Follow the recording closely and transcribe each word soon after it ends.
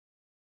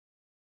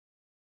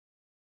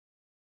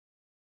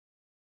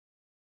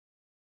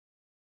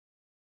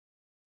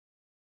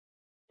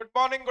Good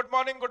morning, good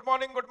morning, good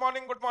morning, good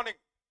morning, good morning.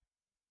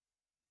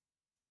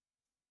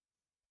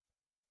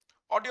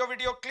 Audio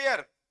video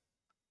clear.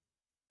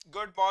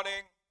 Good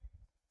morning.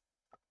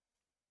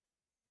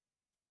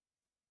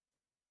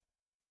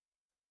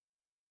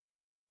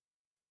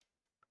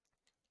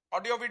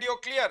 Audio video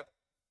clear.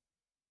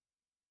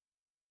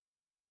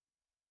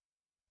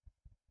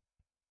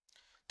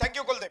 Thank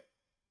you, Kuldeep.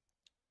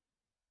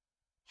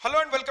 Hello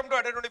and welcome to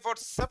ADA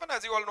 24/7.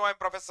 As you all know, I am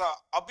Professor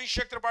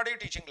Abhishek Tripathi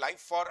teaching live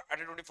for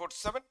ADA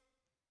 24/7.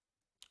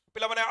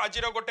 पिलामने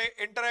आजिर गोटे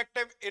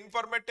interactive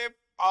informative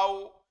आउ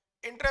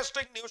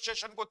interesting news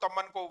session को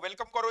तमन को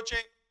welcome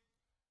करूचे।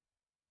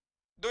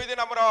 2 दिन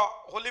हमर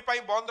होली पाई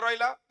बंद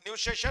रहिला न्यूज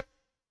सेशन,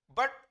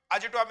 बट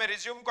आज तो आमे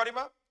रिज्यूम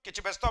करिमा,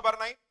 किछि व्यस्त हबार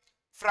नाही।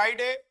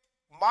 फ्राइडे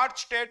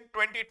मार्च 10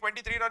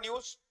 2023 रा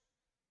news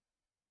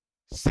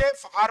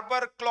safe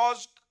harbour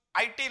clause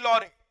IT law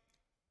रे,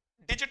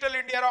 digital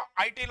India row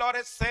IT law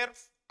रे सेफ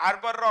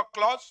हार्बर रो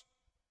क्लॉज।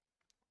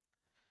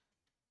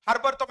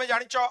 हार्बर तमे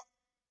जानिचो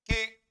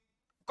कि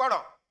कौन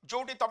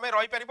जोटी तमे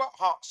रही परिबो।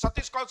 हाँ,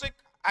 Satish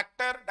Kaushik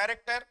actor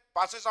director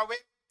passes away,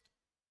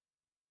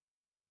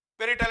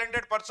 very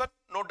talented person,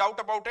 no doubt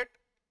about it.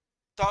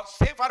 तो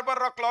सेफ हार्बर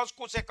रो क्लॉज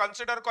को से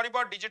कंसीडर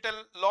करिबो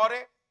डिजिटल लॉ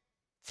रे।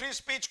 फ्री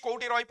स्पीच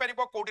कोठी रही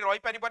परिबो, कोठी रही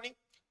परिबनी।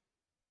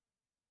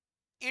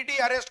 ईडी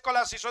अरेस्ट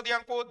कला सिसोदिया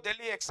को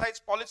दिल्ली एक्साइज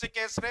पॉलिसी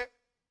केस रे।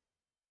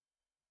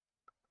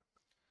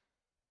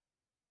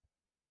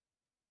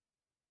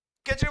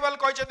 केजरीवाल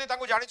कहते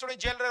तांको जानि सुनी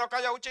जेल रे रखा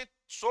जाउची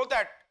सो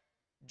दैट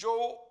जो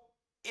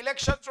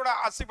इलेक्शन जोड़ा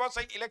आसीबो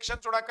से इलेक्शन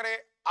जोड़ा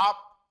करे आप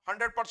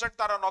 100%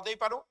 तार न दे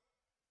पारो।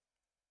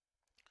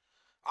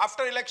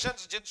 आफ्टर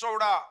इलेक्शंस जिनसो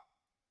उड़ा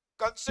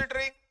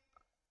considering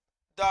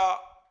the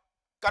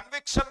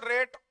conviction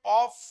rate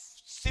of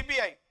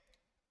CBI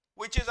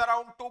which is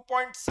around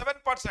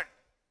 2.7%,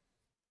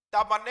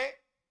 ता माने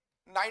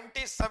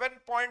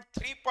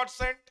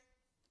 97.3%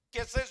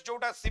 केसेस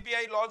जोड़ा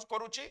CBI लॉन्च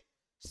करूची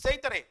सही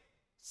तरह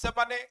से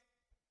माने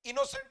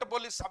इनोसेंट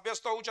बोली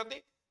साब्यस्त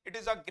होउचंदी। It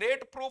is a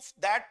great proof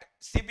that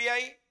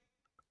CBI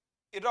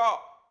इरो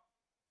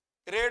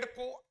red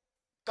को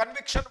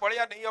कन्विक्शन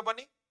बढ़िया नहीं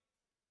हबनी।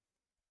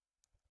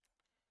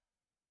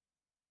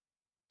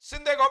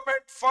 सिंधे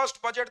गवर्नमेंट फर्स्ट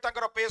बजेट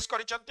तंकर पेश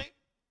करिसंती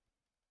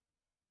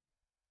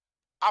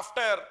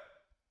आफ्टर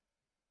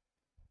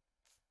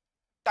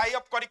टाई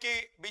अप करके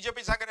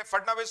बीजेपी संगे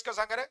फडणवीस के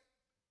संगे।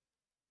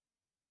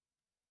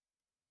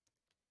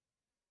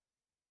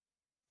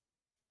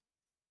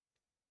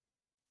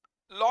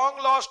 Long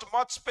lost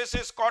much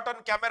species caught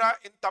on camera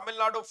in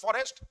Tamil Nadu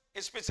forest.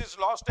 Species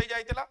lost हो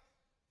जाइतिला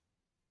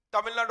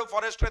तमिलनाडु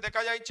फॉरेस्ट रे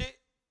देखा जाइछि।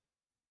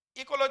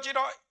 इकोलॉजी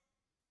रो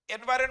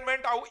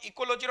एनवायरनमेंट आउ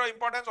इकोलॉजी रो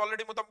इंपोर्टेंस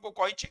ऑलरेडी मु तुमको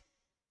कहिछि।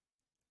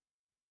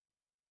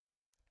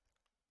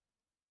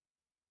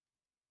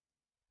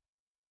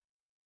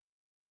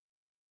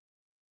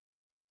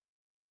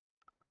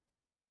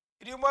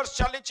 र्यूमर्स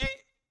चलीछि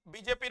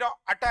बीजेपी रो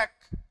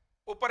अटैक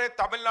ऊपर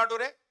तमिलनाडु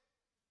रे।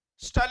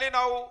 स्टालिन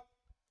आउ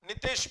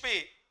नीतीश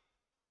भी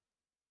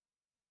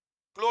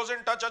close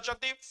in touch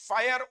अछंती।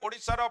 Fire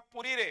Odisha रो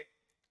पुरी रे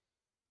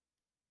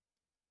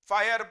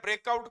fire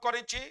breakout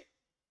करिछि।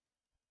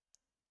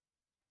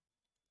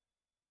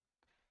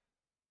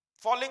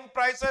 Falling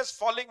prices,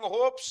 falling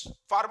hopes,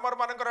 farmer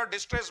मानकर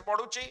डिस्ट्रेस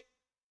बढ़ुची।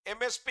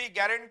 एमएसपी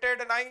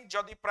गारंटेड नाही,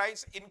 जदि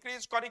प्राइस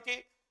इंक्रीज करिकी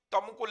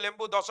तुमको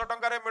लेंबू 10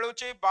 टंका रे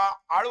मिलुची बा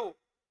आलू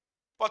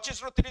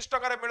 25 रु 30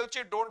 टंका रे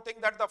मिलुची। Don't think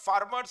that the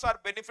farmers are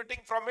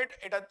benefiting from it.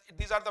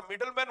 These are the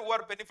middleman who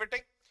are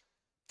benefiting.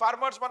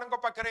 Farmers मानक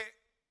पाखरे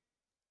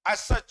एज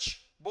सच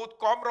बहुत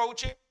कम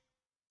रहउची।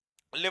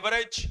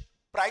 लेवरेज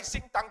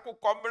प्राइसिंग तांको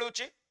कम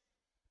मिलुची।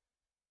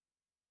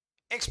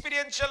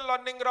 एक्सपीरियंशियल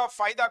लर्निंग रो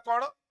फायदा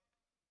कोन?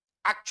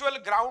 Actual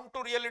ground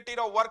to reality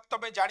row work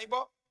तमे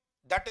जानिबो,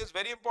 that is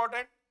very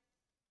important.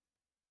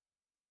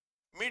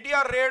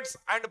 Media Reds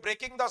and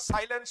breaking the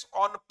silence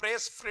on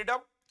press freedom.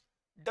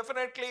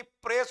 Definitely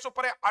press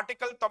ऊपर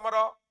article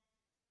तमरो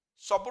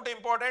सबुट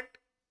important,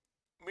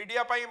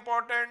 media पे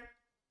important,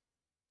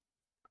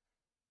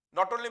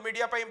 not only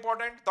media पे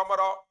important,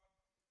 तमरो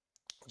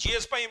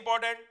GS पे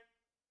important,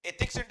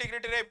 ethics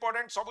integrity रे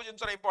important, सब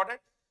जिंस रे important.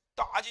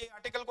 तो आज ये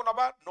आर्टिकल को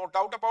नबा, नो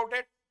डाउट अबाउट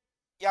इट।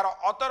 यार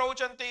ऑथर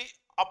होचंती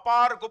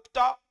अपार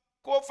Gupta,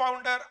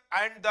 co-founder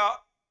and the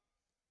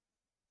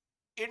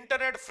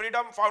Internet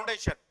Freedom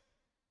Foundation,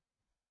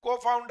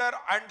 co-founder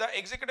and the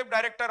executive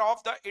director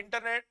of the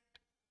Internet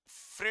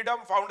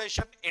Freedom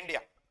Foundation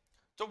India.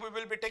 So we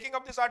will be taking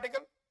up this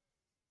article.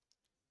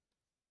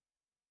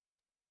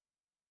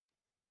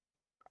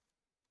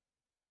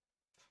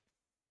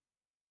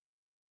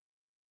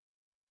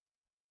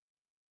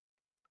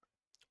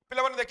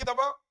 पिला माने देखि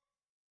दबो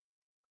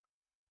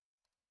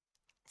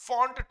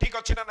font ठीक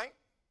अछि ना नहीं।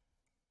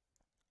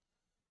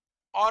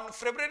 On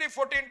February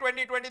 14,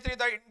 2023,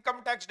 the Income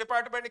Tax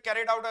Department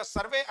carried out a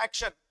survey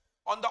action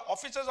on the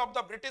offices of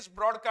the British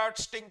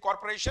Broadcasting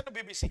Corporation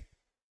BBC.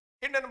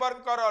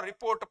 Hindenburg का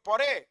report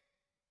परे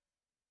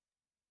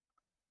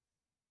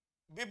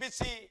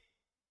BBC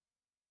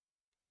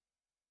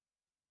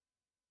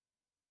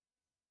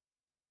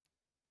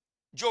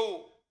जो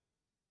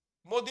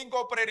मोदी को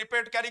ऊपर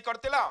रिपोर्ट कैरी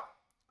करतिला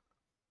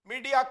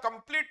मीडिया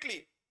कंप्लीटली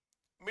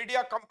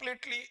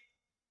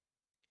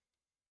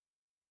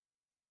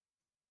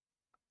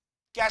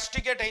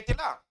कैस्टिगेट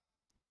हेतिला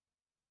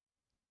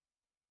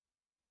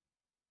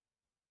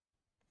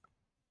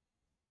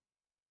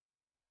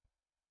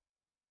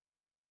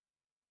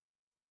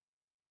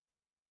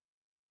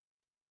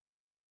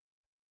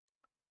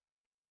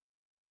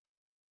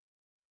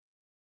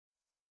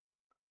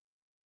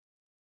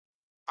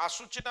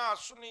आसुची ना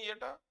आसुनी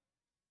एटा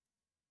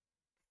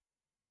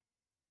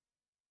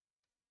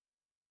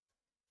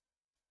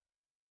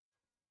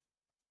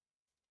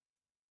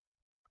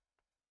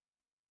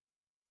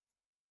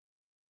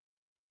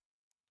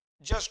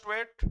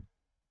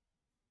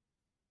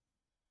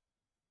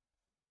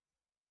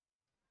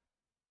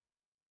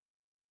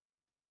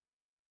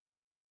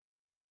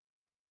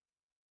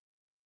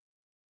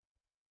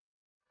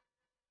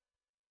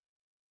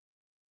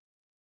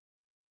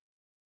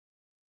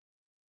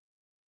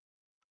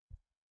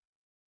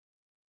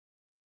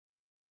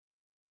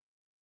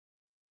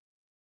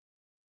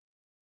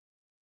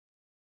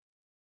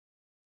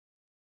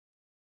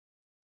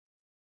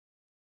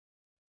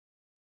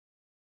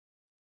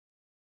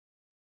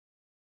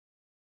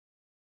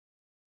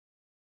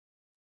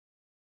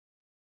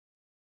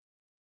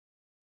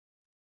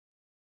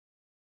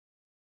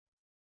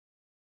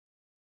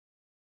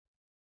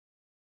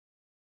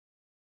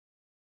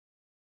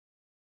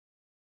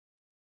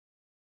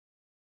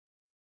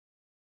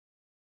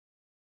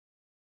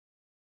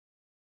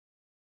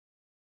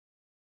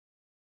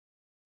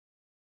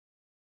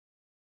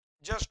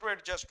just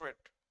wait just wait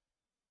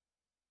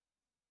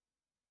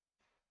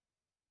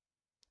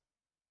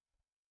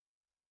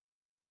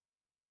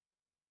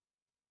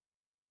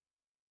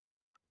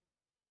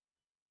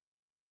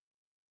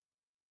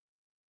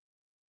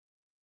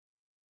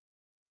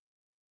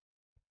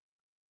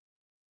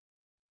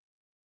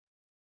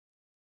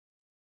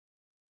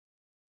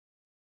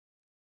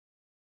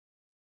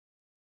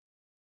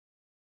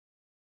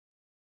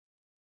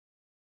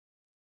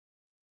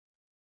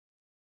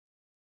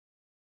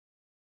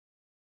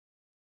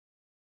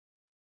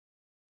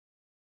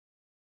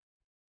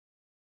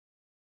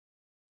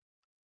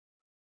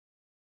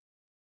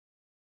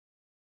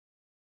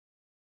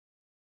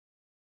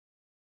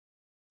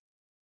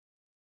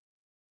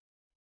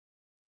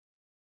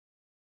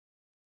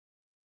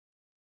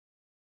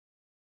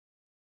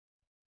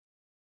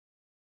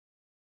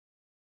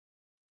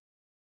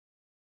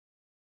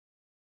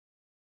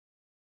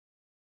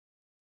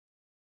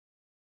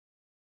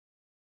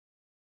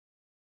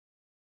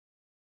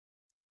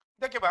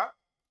देखिबा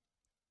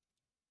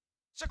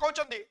से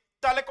कहउचंदी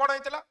ताले कोन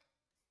हेतिला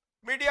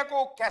मीडिया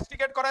को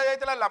कैस्टिगेट करा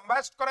जायतिला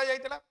लंबास्ट करा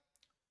जायतिला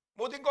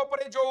मोदी को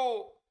ऊपर जो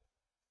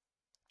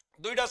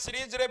दुईटा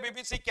सीरीज रे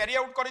बीबीसी कैरी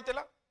आउट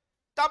करितिला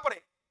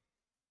तापरे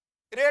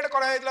रेड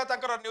करा जायतिला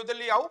तांकर न्यू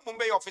दिल्ली आउ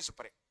मुंबई ऑफिस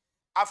ऊपर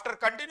after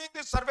continuing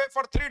this survey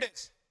for 3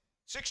 days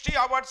 60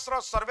 hours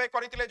रो सर्वे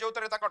करितिले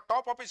जोतरे तांकर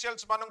टॉप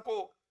ऑफिशियल्स मानन को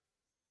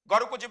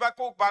घर को जिबा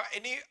को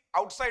एनी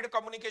आउटसाइड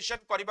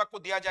कम्युनिकेशन करबा को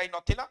दिया जाय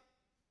नथिला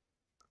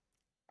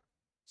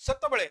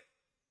सेतबेले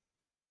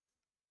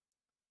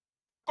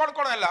कौन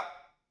कौन है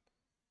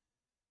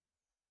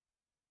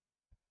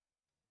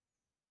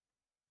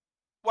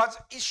was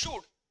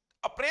issued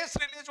a press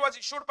release was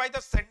issued by the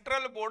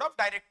Central Board of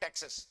Direct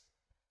Taxes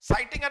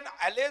citing an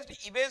alleged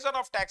evasion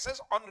of taxes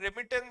on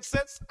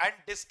remittances and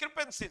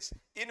discrepancies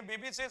in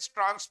BBC's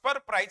transfer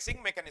pricing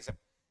mechanism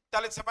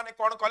ताले से माने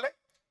कौन कले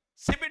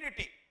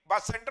CBDT बा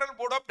Central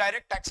Board of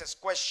Direct Taxes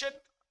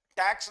question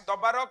tax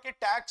दबारो कि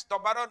tax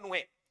दबारो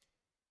नुहे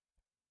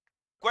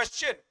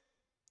question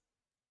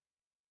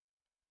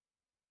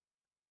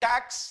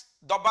tax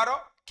दबारो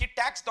कि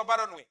tax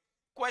दबारो नुहे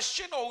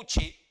क्वेश्चन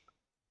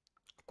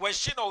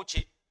होउची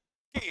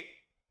कि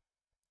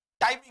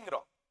टाइमिंग रो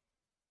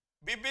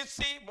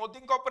बीबीसी मोदी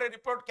को ऊपर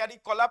रिपोर्ट कैरी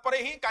कला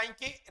परे ही काई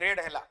की रेड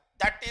हैला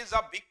that is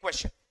a big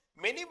question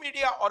many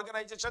media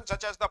organisations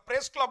such as the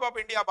press club of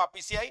India बा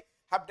PCI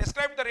have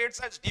described the rates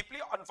as deeply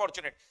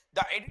unfortunate.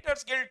 The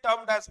Editors Guild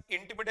termed as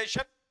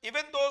intimidation.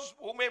 Even those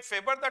who may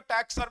favor the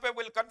tax survey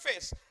will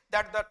confess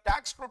that the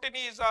tax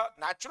scrutiny is a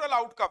natural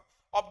outcome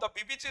of the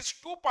BBC's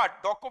two-part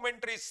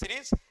documentary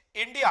series,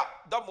 India,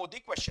 the Modi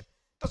Question.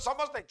 तो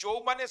समझते जो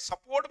माने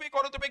support भी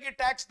करूथिबे कि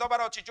tax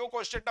दबार अछि जो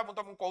question ता मु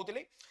तुमको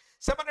कहउतली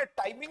से माने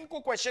टाइमिंग को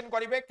क्वेश्चन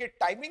करिवे कि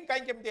टाइमिंग काई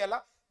केमति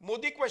हला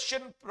मोदी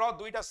क्वेश्चन रो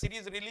दुईटा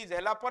सीरीज रिलीज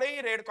हैला परे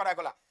ही रेड करा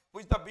गला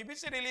which the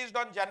BBC released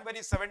on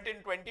January 17,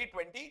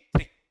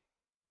 2023.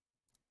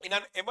 In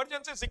an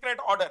emergency secret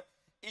order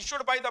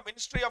issued by the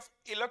Ministry of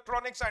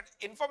Electronics and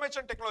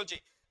Information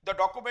Technology, the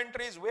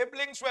documentary's web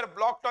links were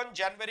blocked on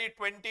January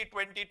 20,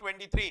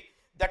 2023.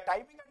 The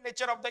timing and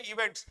nature of the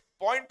events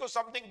point to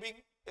something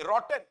being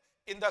rotten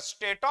in the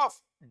state of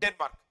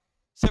Denmark.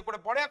 Se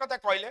kote badhiya katha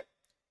कहले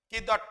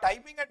कि the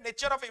timing and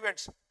nature of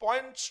events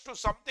points to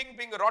something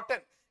being rotten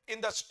in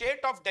the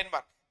state of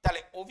Denmark.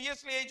 ताले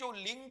obviously ये जो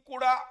link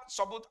कुड़ा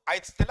सबूत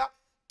आइथिला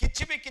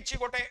किछि भी किछि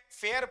गोटे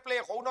फेयर प्ले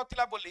हो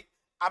नथिला बोली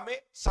आमे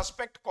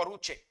suspect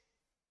करूछे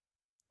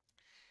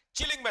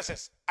chilling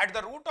message. At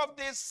the root of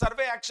this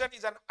survey action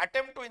is an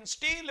attempt to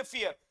instill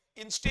fear.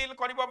 Instill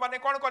karibo mane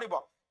kon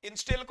karibo?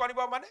 Instill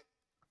karibo mane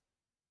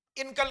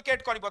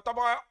inculcate karibo. तम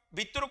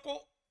भितर को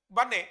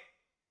माने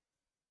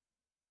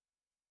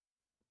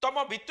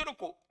तम भितर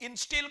को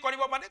instill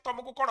करिवो माने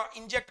तुमको कोन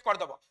इंजेक्ट कर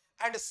दबो.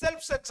 And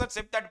self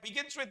censorship that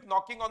begins with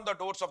knocking on the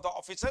doors of the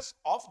offices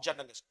of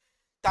journalists.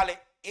 ताले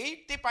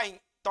एइति पई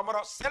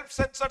तमरो सेल्फ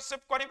सेंसरशिप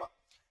करिवो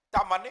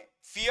ता माने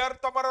फियर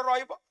तमरो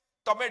रहइबो.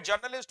 तमे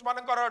जर्नलिस्ट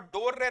मानकर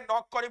डोर रे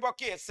नॉक करिवो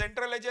कि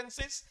central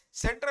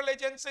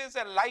agencies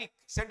like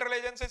central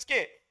agencies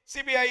के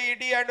CBI,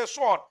 ED and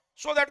so on,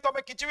 so that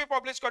तमे किछि भी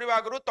पब्लिश करिवा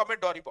आगरु तमे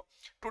डरिबो.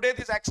 Today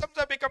these actions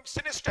have become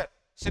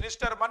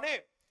sinister माने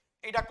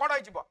एटा कोन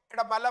आइजिबो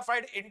एटा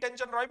mala fide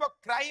intention रहइबो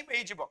crime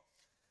हेजिबो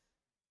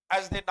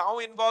as they now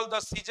involve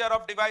the seizure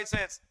of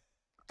devices.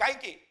 काई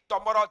कि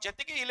तमरो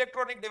जेतिकी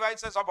electronic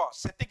devices हबो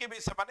सेतिकी भी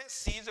से माने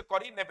सीज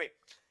करी नेबे.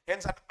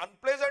 Hence an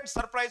unpleasant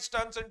surprise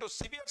turns into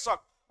severe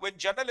shock when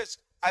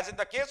journalists, as in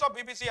the case of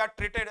BBC, are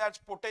treated as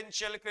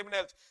potential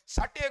criminals.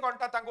 60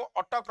 घंटा तांको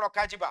अटक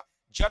रखा जिबा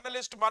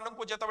जर्नलिस्ट मानन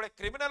को जेतबे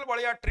क्रिमिनल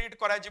बलिया ट्रीट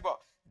करा जिबो,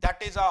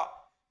 that is a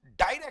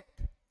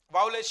direct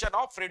violation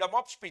of freedom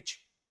of speech.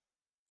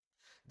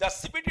 The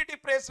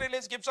CBDT press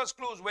release gives us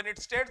clues when it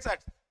states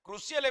that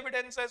crucial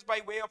evidences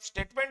by way of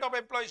statement of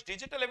employees,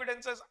 digital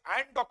evidences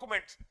and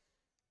documents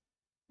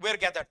were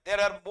gathered. There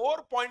are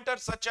more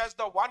pointers such as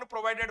the one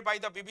provided by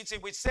the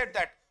BBC which said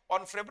that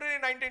on February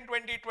 19,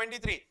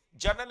 2023,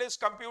 journalists'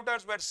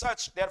 computers were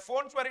searched, their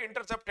phones were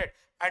intercepted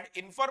and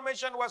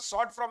information was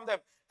sought from them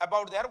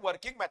about their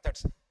working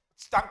methods.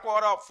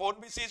 तांकर phone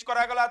भी seize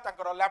करा गला,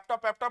 तांकर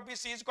laptop भी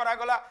seize करा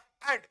गला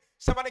and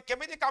से माने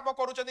केमिति काम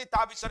करूचंदी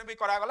ता विषय भी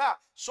करा गला,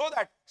 so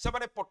that से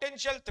माने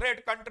पोटेंशियल थ्रेट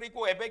कंट्री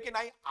को एबे कि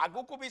नाही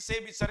आगु को भी से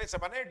विषय से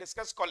माने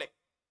डिस्कस कले.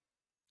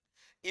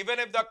 Even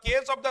if the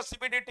case of the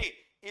CBDT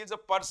is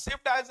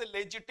perceived as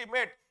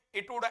legitimate,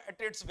 it would at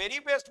its very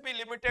best be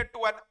limited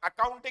to an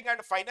accounting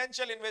and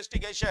financial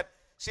investigation.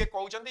 से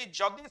कहउचंदी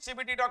जदी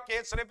CBDT रो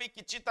केस रे भी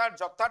किछि ता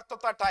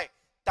यथार्थता थाए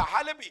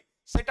ताहाले भी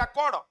सेटा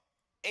कोन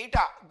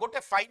एटा गोटे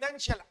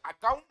फाइनेंशियल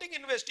अकाउंटिंग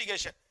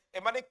इन्वेस्टिगेशन ए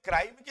माने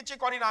क्राइम किछि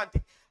करि नांती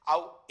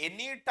आउ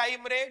एनी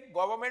टाइम रे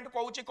गवर्नमेंट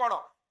कहउछि कोन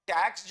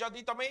टैक्स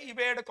जदी तमे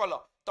इवेड कलो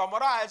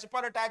तमरो एज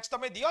पर टैक्स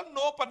तमे दियो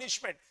नो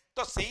पनिशमेंट.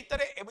 तो सेही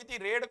तरे एमिति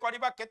रेड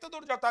करिबा केते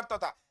दूर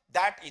यथार्थता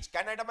दैट इज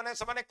कैनेडा माने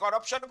से माने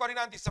करप्शन करि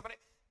नांती से माने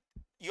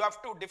you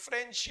have to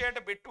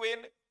differentiate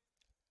between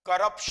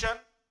corruption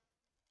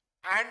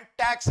and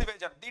tax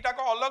evasion. दीटा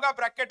को अलगा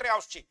ब्रैकेट रे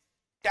आउछि.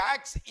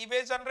 टैक्स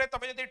इवेजन रे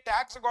तमे जदी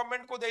टैक्स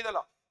गवर्नमेंट को देई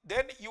देलो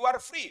then you are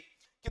free.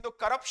 किंतु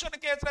करप्शन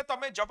केस रे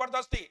तमे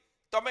जबरदस्ती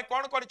तमे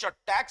कोन करिचो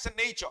टैक्स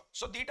नेइचो.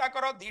 सो दीटा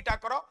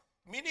करो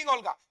मीनिंग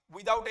अलगा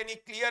without any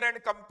clear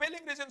and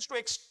compelling reasons to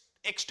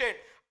extend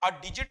a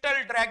digital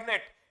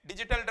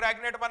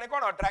dragnet माने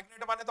कोन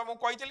dragnet माने तमु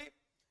कहितली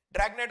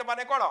dragnet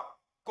माने कोन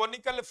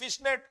कोनिकल फिश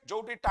नेट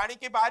जोटी टाणी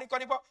की बाहरी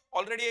करिवो.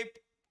 ऑलरेडी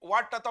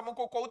वाट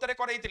तमको कोउतरे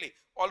करैतली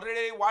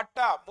ऑलरेडी वाट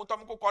मु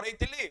तमको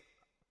करैतली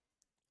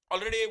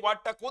ऑलरेडी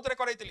वाट कोउतरे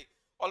करैतली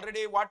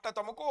ऑलरेडी वाट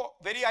तमको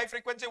वेरी हाई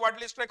फ्रीक्वेंसी वाट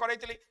लिस्ट रे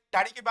करैतली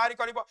टाणी की बाहरी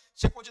करिवो.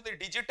 से कहउछथि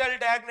डिजिटल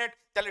ड्रैगनेट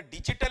तले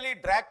डिजिटली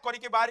ड्रैग करी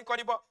के बाहरी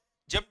करिवो.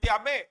 जेमति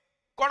आमे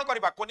कोन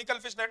करिबा conical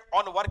fish net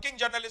on working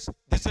journalist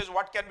this is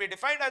what can be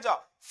defined as a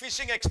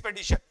fishing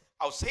expedition.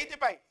 आ सेहि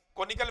पई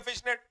conical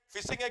fish net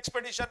fishing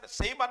expedition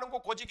सेही मानु को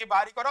खोजी के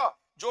बाहरी करो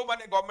जो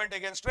माने गवर्नमेंट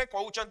अगेंस्ट रे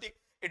कहउछथि.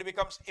 It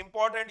becomes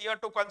important here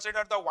to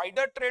consider the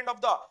wider trend of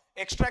the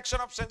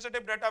extraction of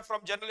sensitive data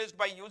from journalists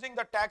by using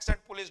the tax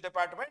and police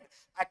department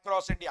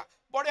across India.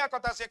 बढ़िया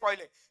कथा से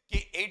कहले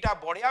कि एटा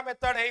बढ़िया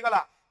मेथड हे गला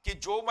कि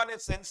जो माने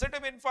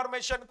सेंसिटिव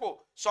इंफॉर्मेशन को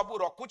सब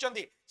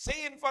रखुचंदी से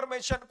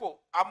इंफॉर्मेशन को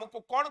हमको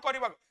कोन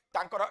करबा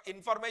तांकर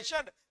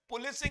इंफॉर्मेशन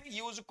पुलिसिंग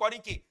यूज करी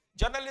कि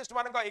जर्नलिस्ट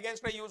मान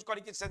अगेंस्ट में यूज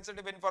करी कि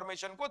सेंसिटिव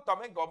इंफॉर्मेशन को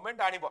तमे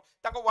गवर्नमेंट आनिबो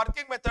ताको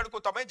वर्किंग मेथड को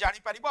तमे जानि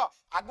परिबो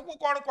आगु को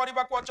कोन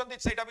करबा को अछंती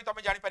सेटा भी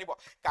तमे जानि परिबो.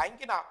 काहे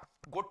कि ना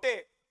गोटे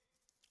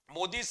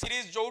मोदी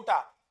सीरीज जोटा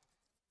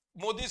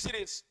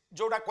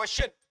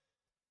क्वेश्चन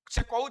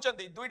से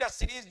कहउचंदी दुईटा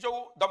सीरीज जो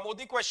the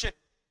Modi question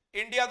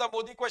India the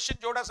Modi question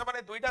जोटा से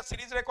माने दुईटा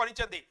सीरीज रे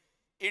करिचंदी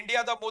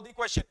इंडिया द मोदी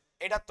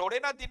क्वेश्चन एटा थोड़े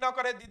ना दिन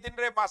करे दि दिन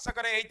रे मास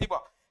करे हेतिबो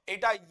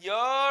एटा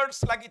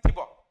इयर्स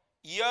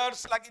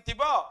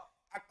लागिथिबो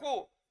आकु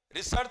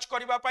रिसर्च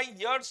करिबा पाई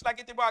इयर्स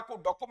लागिथिबो आकु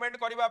डॉक्यूमेंट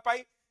करिबा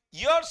पाई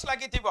इयर्स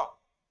लागिथिबो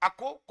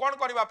आकु कोन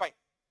करिबा पाई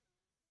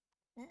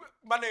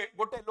माने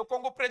गोटे लोकों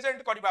को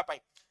प्रेजेंट करिबा पाई.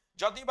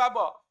 जदी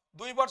बाबो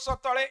 2 वर्ष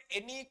तळे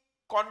एनी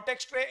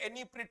कॉन्टेक्स्ट रे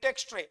एनी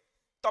प्रीटेक्स्ट रे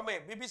तमे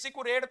बीबीसी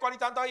को रेड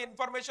करितांता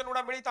इंफॉर्मेशन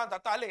उडा मिलितांता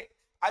ताले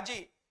आजी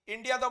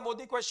इंडिया द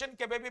मोदी क्वेश्चन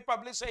केबे भी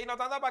पब्लिश हेई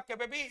नतांदा बा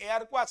केबे भी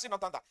एआर को आसी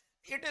नतांदा.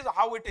 It is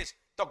how it is.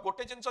 तो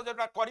गोटे जिंस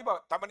जेटा करबो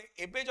त माने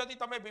एबे जदी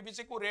तमे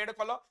बीबीसी को रेड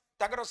कलो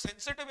ताकर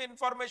सेंसिटिव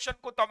इंफॉर्मेशन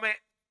को तमे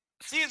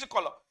सीज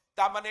कलो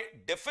ता माने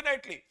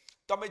डेफिनेटली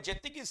तमे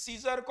जेति की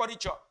सीजर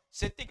करिचो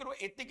सेति करू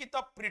एति की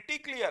तो प्रीटी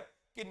क्लियर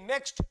कि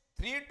नेक्स्ट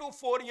 3 to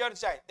 4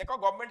 इयर्स जाए. देखो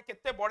गवर्नमेंट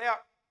केते बढ़िया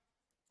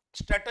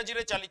स्ट्रेटजी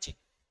रे चलीची.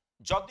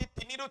 जदी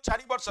 3 ରୁ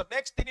 4 वर्ष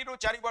नेक्स्ट 3 ରୁ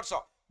 4 वर्ष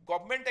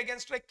गवर्नमेंट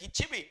अगेंस्ट रे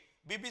किछि भी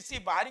बीबीसी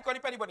बाहरी करि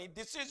परिबनी.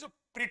 This is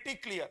pretty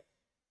clear.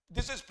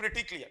 This is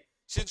pretty clear.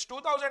 Since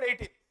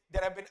 2018,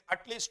 there have been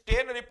at least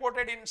 10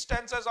 reported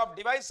instances of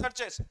device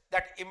searches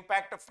that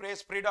impact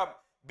press freedom.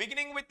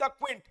 Beginning with the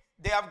Quint,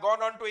 they have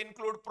gone on to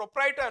include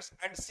proprietors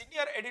and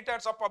senior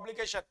editors of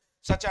publication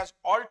such as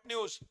Alt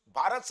News,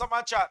 Bharat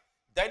Samachar,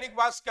 Dainik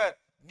Bhaskar,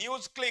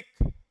 News Click.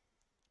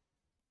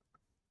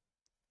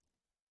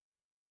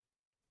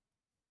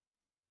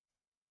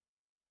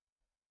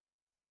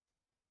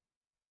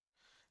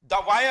 The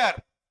Wire,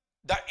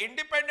 the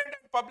Independent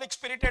and Public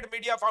Spirited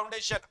Media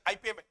Foundation,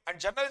 IPM, and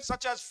journalists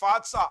such as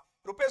Fadsa,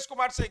 Rupesh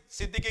Kumar Singh,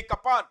 Siddiqui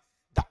Kapan,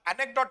 the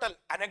anecdotal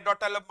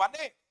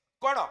mane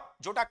kono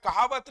jota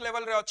kahavat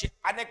level re achi,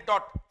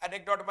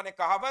 anecdote mane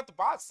kahavat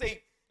ba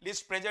sei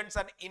list presents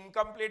an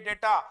incomplete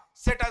data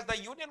set as the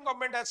union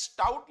government has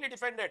stoutly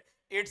defended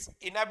its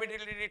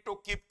inability to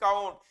keep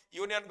count.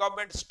 Union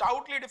government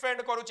stoutly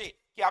defend करूची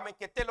कि आमे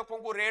केते लोकों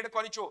को red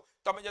करिचो,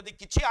 तमे जदी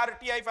किछि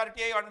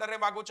RTI under रे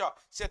मागुछ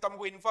से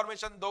तुमको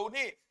इन्फॉर्मेशन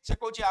दउनी, से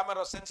कहूची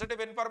हमर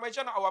सेंसिटिव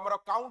इन्फॉर्मेशन आ हमर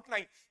काउंट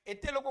नाही,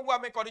 एते लोकों को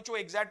आमे करिचो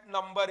एग्जैक्ट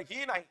नंबर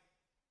ही नाही.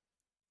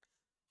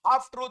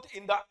 Half truth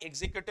in the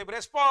executive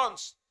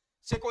response.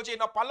 Se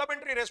in a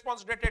parliamentary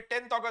response dated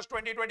 10th August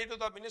 2022,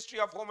 the Ministry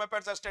of Home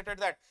Affairs has stated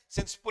that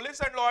since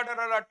police and law and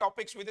order are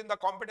topics within the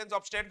competence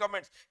of state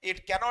governments,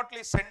 it cannot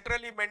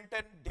centrally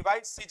maintain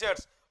device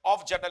seizures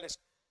of journalists.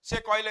 Se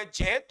कहले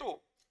जेहेतु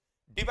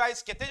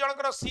device केते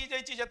जनकर सी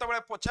जाईची जेतबेले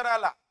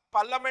पचराला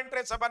parliament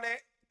रे सबने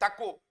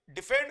ताको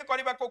defend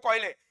करबा को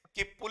कहले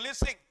कि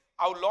पुलिसिंग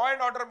आउ लॉ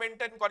एंड ऑर्डर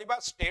मेंटेन करबा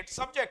state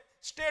subject,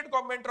 state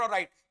government row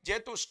right,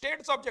 जेहेतु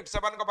स्टेट सब्जेक्ट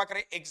सबन को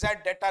पाखरे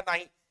एग्जैक्ट डाटा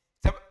नाही.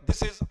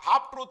 This is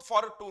half truth for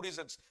two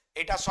reasons.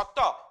 एटा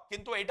सत्य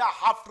किंतु एटा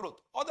half truth,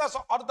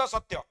 अर्ध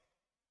सत्य.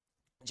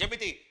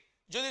 जेमिति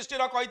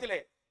युधिष्ठिर कहिथिले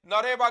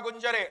नरेबा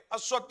गुंजरे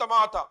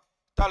अश्वत्थमात,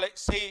 ताले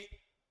सेही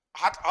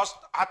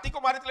हाथी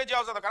को मारिथिले जे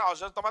अश्वत्थ, कारण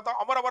अश्वत्थमा तो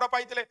अमर वर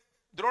पाइथिले.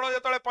 द्रोण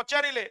जेतले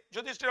पचारिले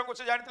युधिष्ठिर को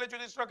से जानिथिले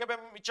युधिष्ठिर केबे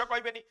मिछ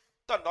कहबेनी,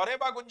 तो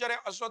नरेबा गुंजरे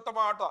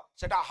अश्वत्थमात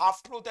सेटा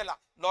half truth हैला.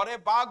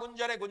 नरेबा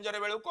गुंजरे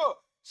बेलु को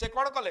से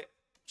कोन कले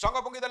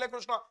संगपुंगी दले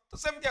कृष्ण, तो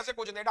सेमती ऐसे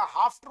कुछ नहीं.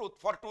 half truth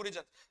for two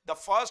reasons. The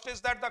first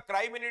is that the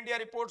crime in India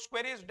reports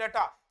queries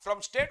data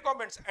from state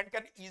governments and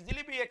can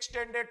easily be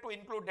extended to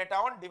include data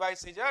on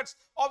device seizures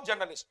of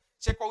journalists.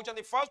 से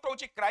कहउचंदी first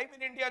होची crime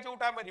in India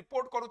जोटा हम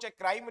report करूचे,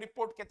 crime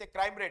report केते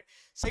crime rate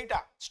सेटा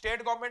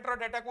state government रो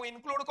data को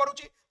include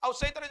करूची, आ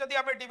सेही तरह जदी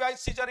हमें डिवाइस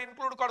सीजर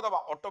इंक्लूड कर दबा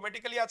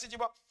ऑटोमेटिकली आसी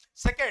जिवो.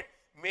 Second,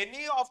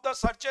 many of the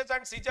searches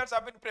and seizures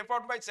have been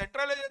performed by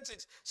central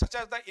agencies such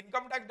as the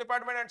income tax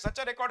department, and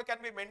such a record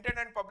can be maintained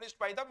and published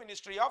by the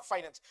Ministry of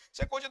Finance.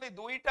 से कहउचंदी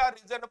दुईटा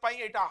reason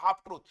पई एटा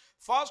half truth.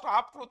 First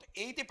half truth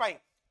एइति पई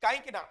काई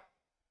कि ना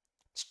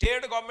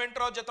state government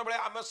रो जेतबेले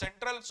हम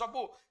central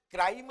सबु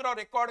crime रो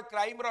record,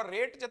 crime रो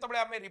rate जेतबेले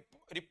हम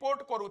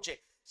रिपोर्ट करूचे,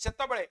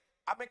 सेतबेले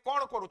हमें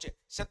कोन करूचे,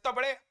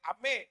 सेतबेले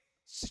हमें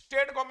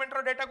स्टेट गवर्नमेंट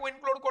रो डाटा को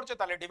इंक्लूड करछे,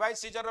 ताले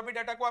डिवाइस सीजर रो भी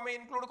डाटा को हमें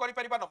इंक्लूड करि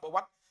परिबा. नंबर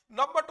 1.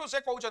 नंबर 2 से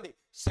कहउचंदी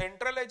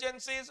central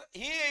agencies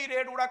he a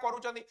rate उडा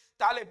करूचंदी,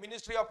 ताले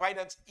ministry of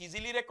finance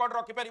easily record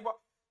रखि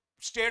परिबो.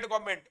 स्टेट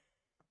गवर्नमेंट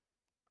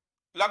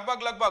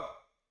लगभग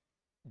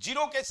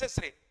जीरो केसेस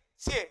रे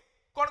से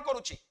कोन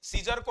करूची,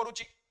 सीजर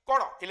करूची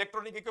कोन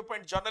इलेक्ट्रॉनिक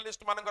इक्विपमेंट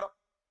जर्नलिस्ट मानकर.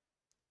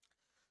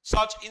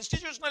 Such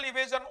institutional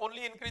evasion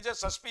only increases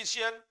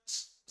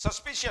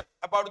suspicion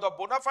about the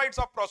bona fides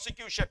of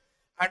prosecution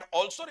and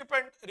also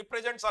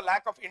represents a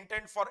lack of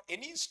intent for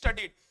any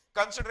studied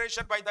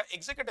consideration by the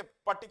executive,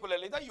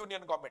 particularly the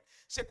union government.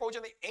 से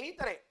कहउचंदी एही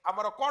तरे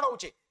हमर कोन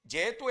होचे,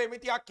 जेहेतु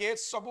एमितिया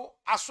case सबु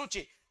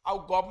आसुची आ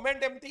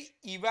government एमती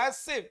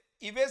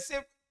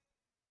evasive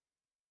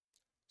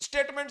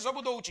statement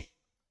सबु दउची,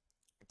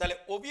 तले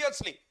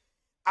ऑब्वियसली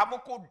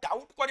हमको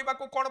डाउट करबा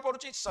को कोन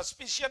करूची,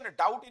 सस्पिशियन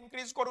डाउट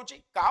इंक्रीज करूची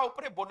का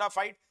ऊपर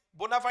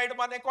बोनाफाइड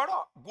माने कोन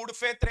गुड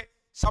फेथ रे,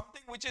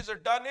 something which is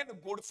done in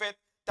good faith,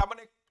 ता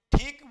माने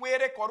ठीक वे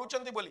रे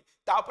करूचंदी बोली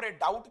ता ऊपर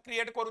डाउट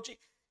क्रिएट करूची.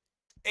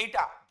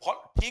 एटा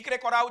ठीक रे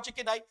कराउची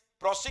कि नाही,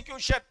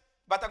 प्रोसिक्यूशन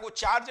बा ताको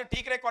चार्ज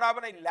ठीक रे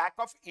कराबा नाही, lack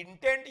of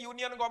intent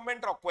union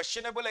government row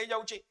questionable हे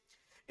जाउची.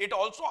 It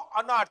also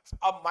unearths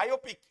a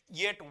myopic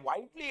yet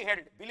widely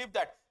held belief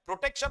that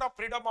protection of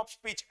freedom of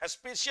speech,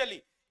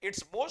 especially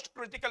its most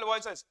critical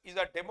voices, is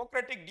a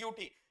democratic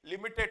duty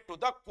limited to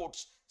the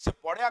courts. से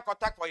बड़िया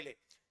कथा कहले,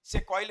 से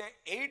कहले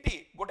eighty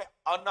गोटे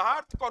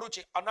अनर्थ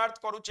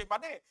करूची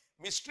माने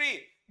मिस्ट्री,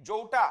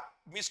 जोटा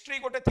मिस्ट्री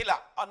गोटे थिला,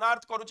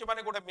 अनर्थ करूची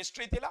माने गोटे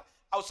मिस्ट्री थिला,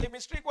 आ से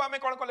मिस्ट्री को हमें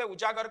कोन कले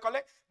उजागर कले.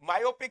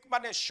 मायोपिक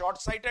माने शॉर्ट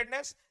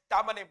साइटेडनेस,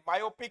 ता माने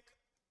मायोपिक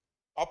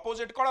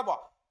ऑपोजिट कोन बा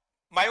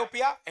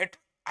मायोपिया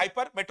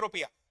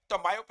हाइपरमेट्रोपिया. तो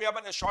मायोपिया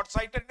माने शॉर्ट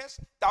साइटेडनेस,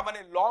 ता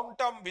माने लॉन्ग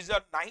टर्म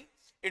विजन नहीं.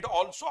 It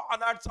also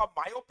unearths a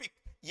myopic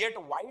yet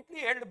widely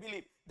held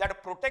belief that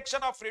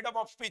protection of freedom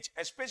of speech,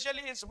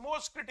 especially its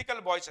most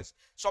critical voices,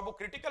 सब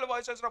critical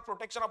voices row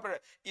protection of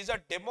is a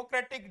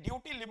democratic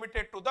duty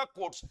limited to the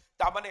courts.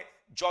 ता माने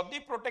जदी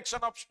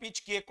protection of speech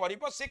किए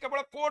करिवो से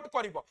केवल court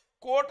करिवो,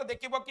 court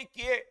देखिबो कि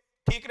किए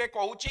ठीक रे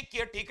कहूची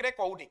किए ठीक रे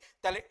कहूनी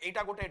ताले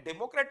एटा गोटे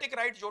डेमोक्रेटिक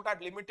राइट जोटा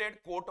limited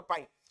court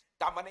pi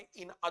तामाने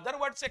in other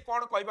word से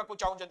कौन कहबा को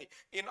चाहउछंदी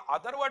इन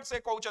अदर वर्ड से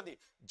कहउछंदी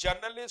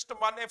जर्नलिस्ट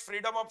माने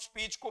फ्रीडम ऑफ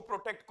स्पीच को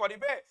प्रोटेक्ट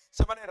करिवे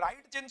से माने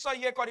राइट जिंस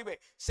ये करिवे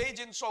से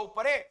जिंस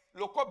ऊपरे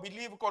लोक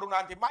बिलीव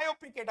करूनांती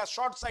मायोपिक एटा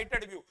शॉर्ट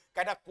साइटेड व्यू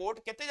काना कोर्ट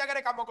केते जगह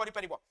रे काम करि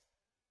परिबो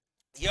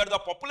here the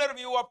popular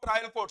view of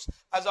trial courts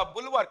as a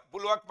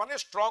bulwark माने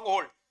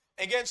stronghold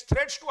against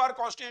threats to our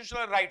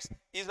constitutional rights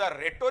is a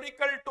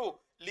rhetorical to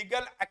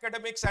legal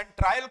academics and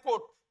trial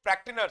court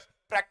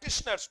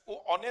practitioners who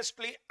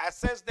honestly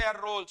assess their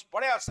roles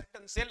बड़े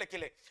sentence से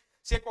लिखिले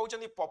से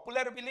कहउछंदी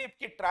popular belief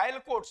कि trial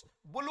courts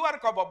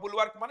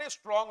bulwark माने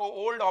strong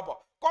hold हबो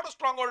कोन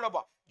strong hold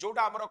हबो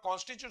जोटा हमरो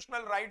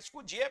constitutional rights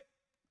को जे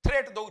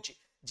थ्रेट दउची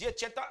जे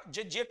चेता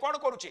जे कोन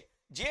करूची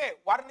जे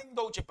वार्निंग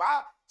दउची बा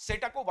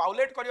सेटा को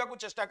वायोलेट करबा को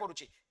चेष्टा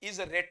करूची इज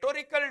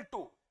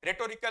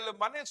रेटोरिकल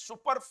माने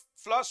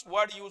सुपरफ्लस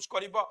वर्ड यूज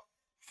करबो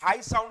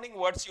हाई साउंडिंग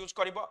वर्ड्स यूज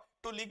करबो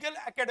to legal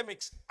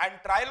academics and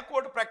trial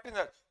court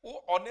practitioner who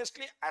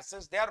honestly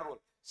assess their role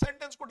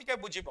sentence को टिके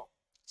बुझिबो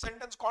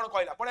सेंटेंस कोन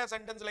कहला बढिया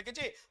सेंटेंस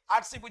लिखिची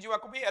आरसी बुझिबा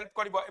को भी हेल्प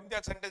करबो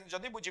एमतिया सेंटेंस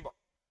जदी बुझिबो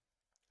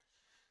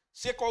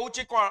से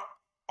कहूची कोन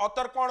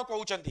ऑथर कोन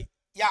कहउचंदी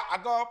या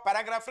आगो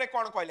पैराग्राफ रे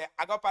कोन कहले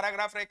आगो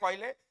पैराग्राफ रे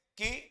कहले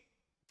कि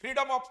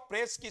फ्रीडम ऑफ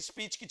प्रेस की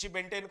स्पीच किछि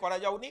मेंटेन करा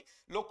जाउनी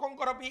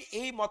लोकंकर भी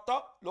एही मत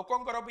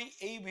लोकंकर भी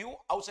एही व्यू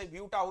आउ से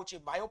व्यूटा होछि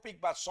मायोपिक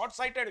बा शॉर्ट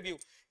साइटेड व्यू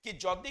कि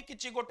जदी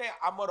किछि गोटे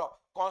हमर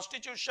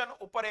कॉन्स्टिट्यूशन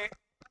ऊपर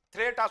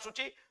थ्रेट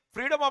आसुछि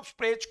फ्रीडम ऑफ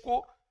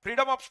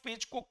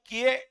स्पीच को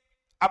किए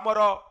हमर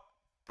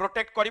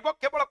प्रोटेक्ट करिवो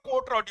केवल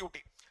कोर्ट रो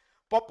ड्यूटी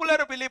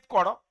पॉपुलर बिलीफ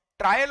कोन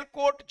ट्रायल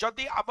कोर्ट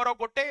जदी हमर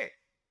गोटे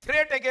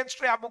थ्रेट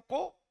अगेंस्ट रे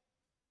हमको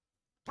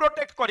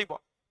protect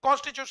करिवो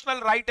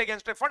constitutional right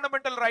against a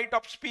fundamental right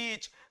of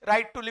speech,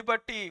 right to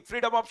liberty,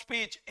 freedom of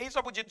speech ei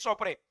सब जिंस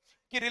ऊपर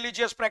कि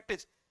religious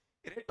practice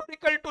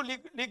rhetorical to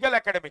legal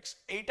academics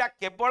एटा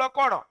केवल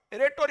कोन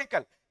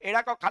rhetorical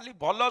एडा को खाली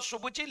भलो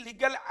सुबुची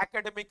legal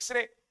academics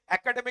रे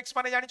academics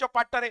माने जानिचो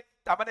पाठ रे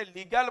ता माने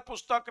legal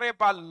पुस्तक रे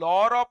बा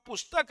law रो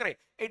पुस्तक रे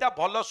एटा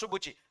भलो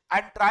सुबुची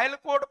and trial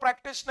court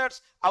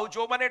practitioners आउ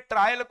जो माने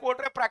ट्रायल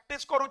कोर्ट रे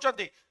प्रैक्टिस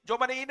करूचंदी जो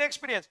माने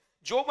इनएक्सपीरियंस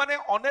जो माने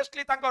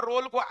ऑनेस्टली तांका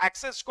रोल को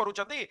एक्सेस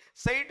करूचंदी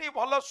सेठी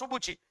भलो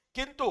सुबुची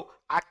किंतु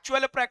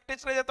एक्चुअल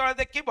प्रैक्टिस रे जतळे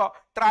देखिबो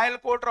ट्रायल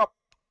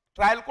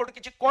कोर्ट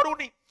किछि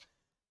करूनी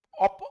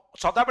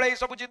सदा बेले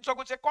सब जिंस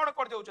को से कोन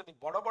कर देउचंदी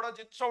बड़ बड़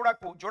जिंस उडा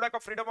को जोडा को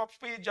freedom of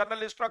speech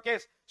journalist row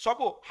case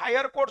सब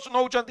हायर कोर्ट्स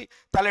नउचंदी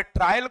ताले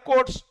ट्रायल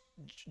कोर्ट्स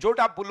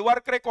जोटा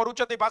बुलवर्क रे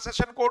करूचंदी बा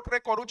सेशन कोर्ट रे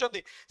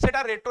करूचंदी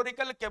सेटा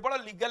रेटोरिकल केवल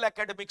लीगल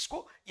एकेडमिक्स को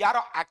यार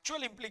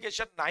एक्चुअल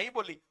इंप्लिकेशन नाही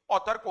बोली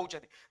author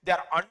कहउचंदी there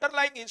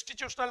underlying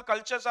institutional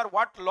cultures are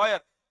what lawyer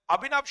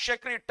Abhinav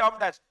शेखरी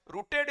termed as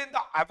rooted in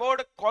the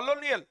award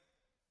colonial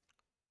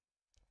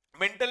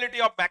mentality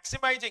of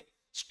maximising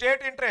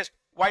state interest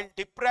while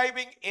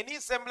depriving any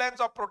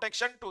semblance of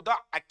protection to the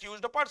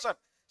accused person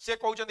से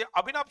कहउचंदी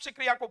अभिनव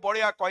शेखरी को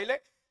बढिया कहले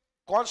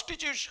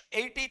constitution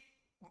 80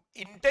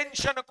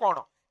 intention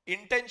कोन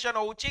intention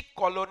होउची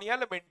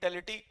colonial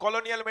mentality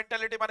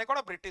माने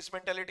कोन British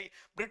mentality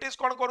British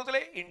कोन करूतले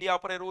India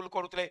ऊपर rule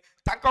करूतले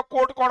तांका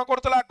court कोन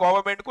करूतला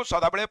government को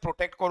सदा बेले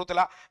प्रोटेक्ट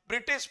करूतला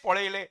ब्रिटिश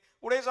पळेले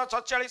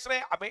 1947 रे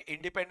आमे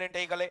इंडिपेंडेंट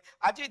हे गले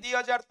आज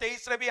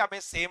 2023 रे भी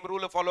आमे सेम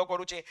रूल फॉलो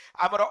करूचे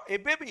हमरो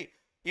एबे भी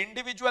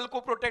इंडिविजुअल को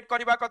प्रोटेक्ट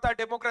करबा कथा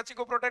डेमोक्रेसी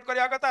को प्रोटेक्ट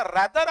करबा कथा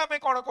रादर आमे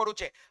कोन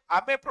करूचे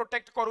आमे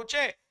प्रोटेक्ट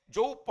करूचे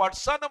जो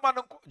पर्सन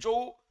मानको जो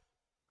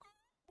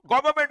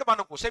गवर्नमेंट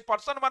मानको से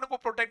पर्सन मानको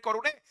प्रोटेक्ट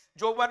करूने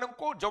जो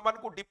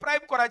मानको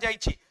डिप्राइव करा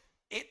जाईची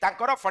ए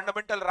तांकर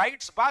फंडामेंटल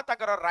राइट्स बा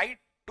तांकर राइट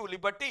टू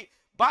लिबर्टी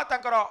बा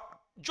तांकर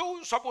जो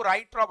सब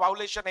राइट रो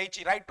वायोलेशन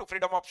हेची right to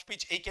freedom of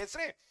speech A case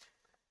रे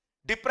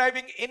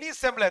डिप्राइविंग एनी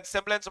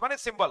semblance माने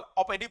symbol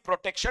of any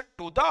protection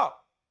to the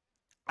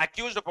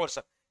accused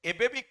person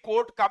एबे भी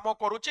कोर्ट काम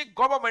करूची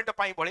गवर्नमेंट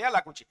पाई बढ़िया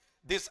लागुची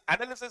this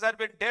analysis has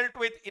been dealt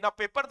with in a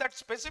paper that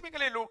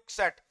specifically looks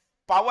at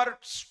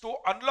powers to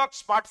unlock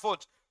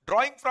smartphones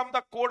drawing from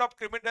the Code of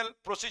Criminal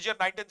Procedure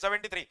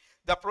 1973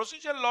 the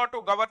procedural law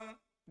to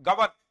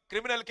govern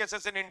criminal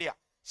cases in India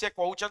से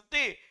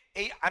कहउचंती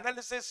ए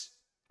analysis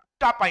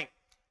टा पाई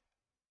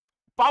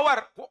power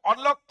को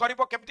unlock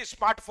करिवो केमती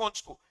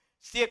smartphones को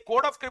से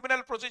code of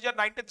criminal procedure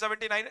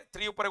 1979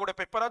 3 ऊपर गोटे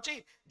paper अछि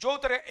जो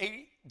तरे ए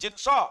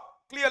जिंस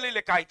क्लियरली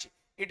लिखाई छी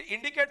it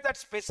indicates that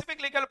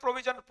specific legal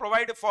provision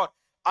provide for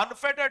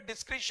unfettered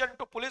discretion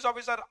to police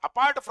officer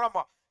apart from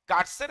a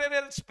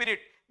carceral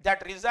spirit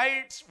that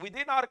resides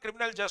within our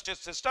criminal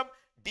justice system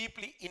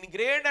deeply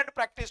ingrained and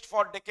practiced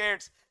for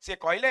decades से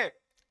कहले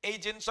ए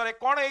जिंस रे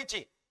कोन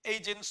हेची ए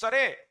जिंस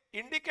रे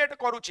indicate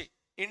करूची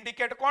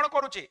indicate कोन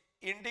करूची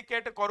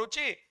indicate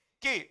करूची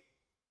कि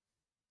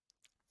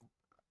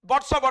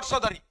वर्ष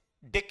धरी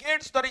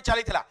डेकेड्स धरी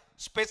चलीथिला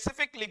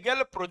स्पेसिफिक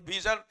लीगल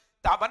प्रोविजन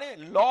ता माने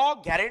लॉ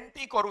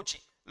गारंटी करूची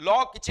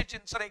लॉ किछि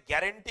जिंस रे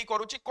गारंटी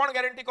करूची कोन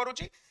गारंटी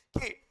करूची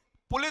कि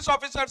पुलिस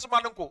ऑफिसर्स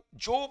मानकु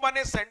जो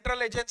माने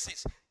सेंट्रल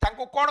एजेंसीज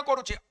तांको कोन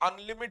करूची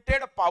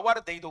अनलिमिटेड पावर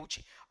दे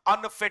दोची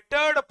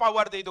अनफेटर्ड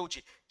पावर दे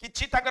दोची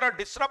किछि ताकर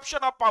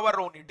disruption of power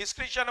Ronnie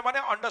discretion माने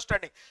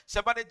अंडरस्टैंडिंग से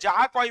माने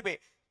जहा कहबे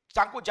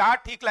तांको जहा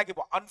ठीक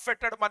लागिबो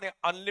अनफेटर्ड माने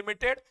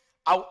अनलिमिटेड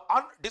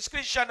आउ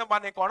डिस्क्रिशन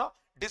माने कोन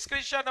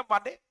डिस्क्रिशन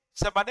माने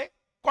से माने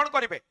कोन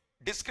करिवे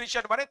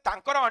डिस्क्रिशन माने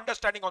तांकर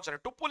अंडरस्टैंडिंग अनुसार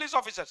to police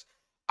officers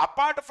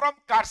apart from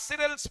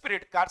कार्सरल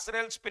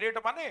spirit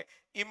माने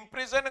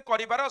इम्प्रिजन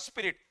करिवार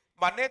स्पिरिट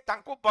माने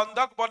तांको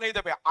बंधक बनै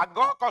देबे आग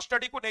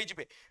कस्टडी को नै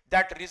जिवे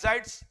that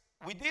resides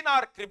within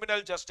our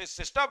criminal justice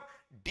system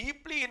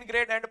deeply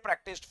ingrained and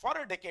practiced for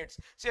decades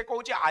से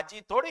कहूची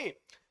आजी थोड़ी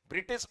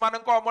ब्रिटिश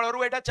मानक अमल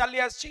रु एटा चली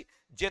आसी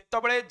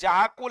जेतबळे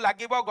जाहाकू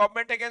लागिबो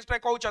गवर्नमेंट अगेंस्ट रे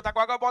कहूछ ताको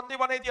आग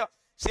बंदी बनै दियो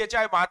से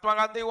चाहे महात्मा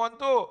गांधी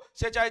हुंतु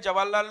से चाहे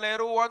जवाहरलाल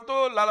नेहरू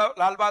हुंतु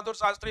लाल बहादुर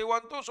शास्त्री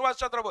हुंतु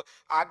सुभाष चंद्र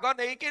बोस आग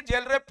नै कि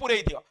जेल रे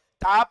पुरै दियो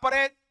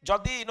तापरे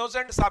जदि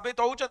इनोसेंट साबित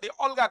होउचंदी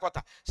अलगा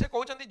कथा से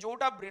कहउचंदी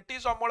जोटा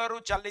ब्रिटिश अमल रु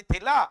चली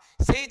थिला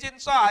सेही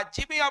जिंस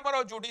आजि भी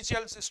हमरो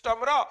जुडिशियल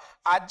सिस्टम रो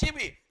आजि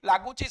भी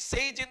लागुची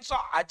सेही जिंस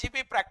आजि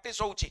भी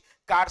प्रैक्टिस होउची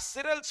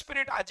कार्सरल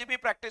स्पिरिट आजि भी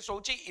प्रैक्टिस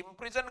होउची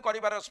इम्प्रिजन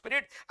करिवार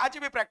स्पिरिट आजि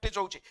भी प्रैक्टिस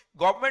होउची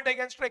गवर्नमेंट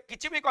अगेंस्ट रे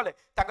किछि भी कले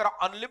ताकर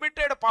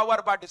अनलिमिटेड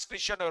पावर बा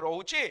डिस्क्रिशन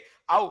रहउची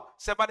आउ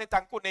से माने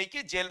तांको नै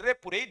कि जेल रे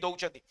पुरै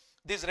दउचंदी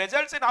This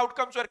results in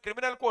outcomes where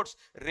criminal courts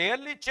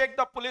rarely check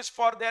the police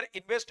for their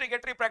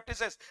investigatory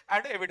practices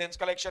and evidence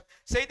collection.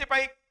 सेहिति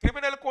पई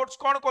criminal courts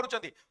कोन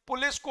करूचंदी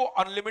पुलिस को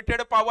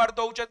अनलिमिटेड पावर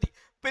दउचंदी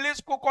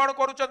पुलिस को कोन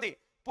करूचंदी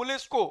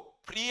पुलिस को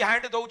फ्री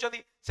हैंड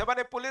दउचंदी से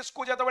माने पुलिस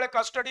को जतबेले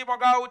कस्टडी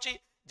मगा होची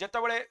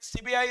जतबेले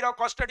सीबीआई रो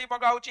कस्टडी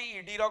मगा होची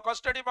ईडी रो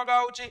कस्टडी मगा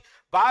होची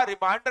बा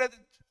रिमांड रे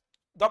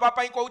दबा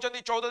पई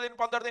कहउचंदी 14 दिन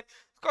 15 दिन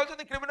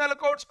कहउचंदी क्रिमिनल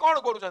कोर्ट्स कोन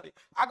करूचंदी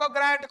आगो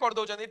ग्रांट कर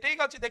दउचंदी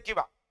ठीक अछि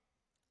देखिबा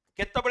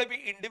केतबेले भी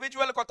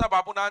इंडिविजुअल कथा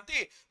बाबू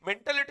नांती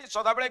मेंटालिटी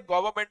सदाबेले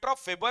गवर्नमेंट रो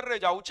फेवर रे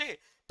जाउची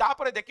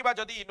तापरे देखिबा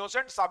जदी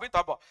इनोसेंट साबित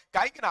हबो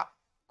काई कि ना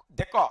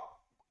देखो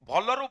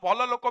भलरु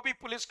भल लोक भी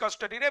पुलिस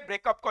कस्टडी रे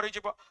ब्रेकअप करि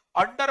जिवो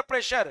अंडर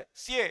प्रेशर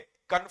सीए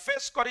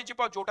कन्फेस करि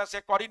जिवो जोटा से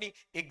करिनी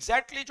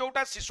एग्जैक्टली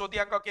जोटा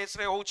सिसोदिया का केस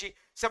रे होउची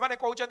से माने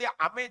कहउचंदी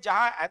आमे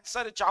जहा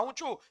आंसर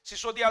चाहूचू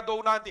सिसोदिया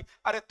दउनांती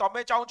अरे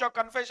तमे चाहूचो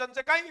कन्फेशन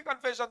से काई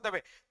कन्फेशन देबे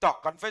तो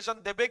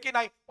कन्फेशन देबे कि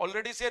नाही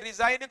ऑलरेडी से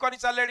रिजाइन करि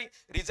सालेडी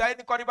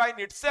रिजाइन करबा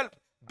in itself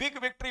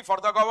big victory for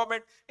the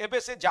government एबे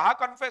से जहा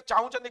कन्फेस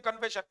चाहूचंदी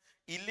कन्फेशन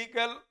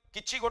इलीगल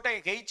किछि गोटे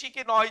हेइची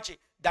कि न हेइची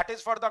that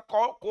is for the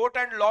court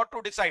and law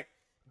to decide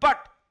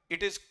but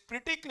it is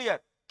pretty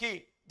clear कि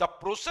the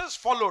process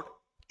followed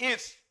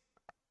is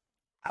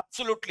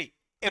absolutely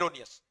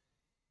erroneous.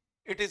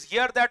 It is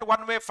here that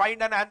one may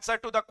find an answer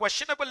to the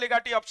questionable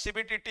legality of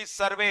CBDT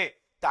survey.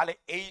 ताले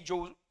एई जो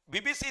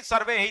BBC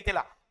survey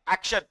हेतिला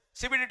action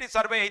CBDT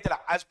survey हेतिला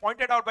as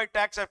pointed out by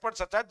tax experts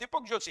such as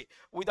Deepak Joshi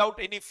without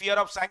any fear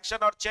of sanction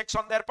or checks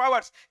on their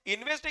powers.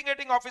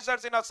 Investigating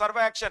officers in a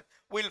survey action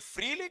will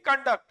freely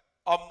conduct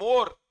a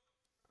more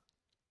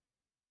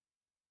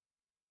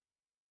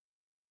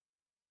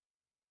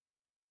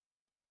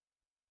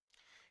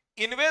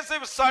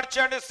invasive search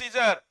and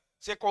seizure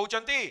से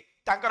कहउचंती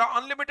तांकर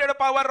unlimited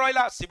power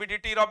रहला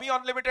CBDT रो भी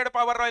unlimited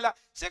power रहला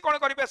से कोन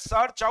करिवे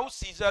search आउ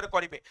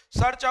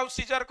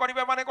scissor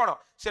करिवे माने कोन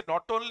से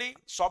नॉट ओनली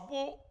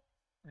सबु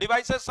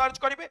डिवाइसेस सर्च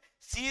करिवे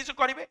सीज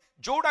करिवे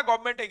जोडा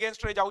गवर्नमेंट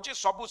अगेंस्ट रे जाउची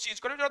सबु सीज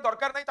करिवे जो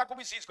दरकार नै ताको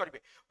भी सीज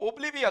करिवे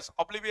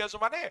ओब्लिवियस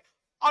माने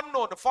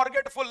अननोन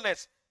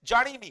फॉरगेटफुलनेस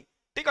जानिनी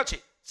ठीक अछि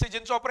से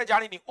जिंस ऊपर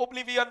जानिनी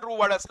ओब्लिवियन रु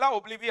वर्ड असला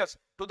oblivious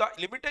to the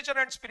limitation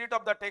and spirit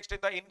of the text in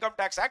the income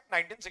tax act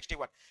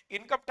 1961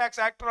 income tax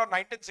act रो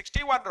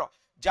 1961 रो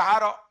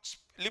जहार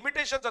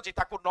लिमिटेशंस अछि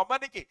ताको न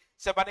माने कि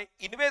से माने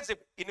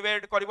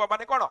इन्वेड करबो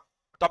माने कोन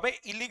तबे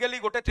इलीगली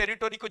गोटे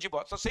टेरिटरी को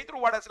जीवो सो सेहित रु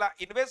वर्ड असला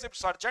इन्वेसिव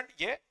सर्च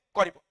एंड ये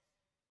करबो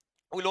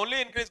will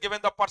only increase given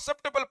the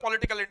perceptible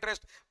political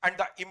interest and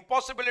the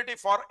impossibility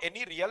for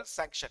any real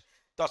sanction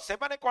तो से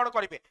माने कोन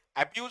करिवे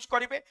अब्यूज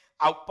करिवे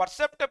आ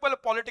परसेप्टेबल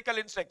पॉलिटिकल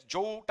इंटरेस्ट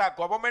जोटा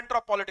गवर्नमेंट रो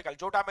पॉलिटिकल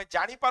जोटा हमें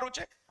जानि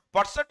पारुचे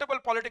perceptible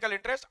political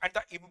interest and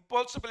the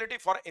impossibility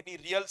for any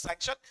real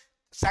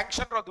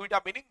sanction रो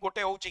दुईटा मीनिंग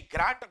गोटे होची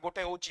ग्रांट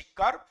गोटे होची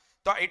कर्व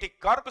तो एटी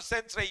कर्व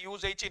सेंस रे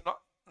यूज हेची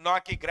न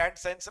कि ग्रांट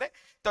सेंस रे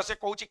तो से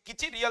कहूची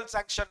किछि रियल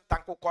सैंक्शन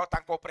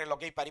तांको ऊपर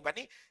लगेई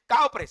परिबानी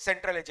का ऊपर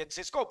सेंट्रल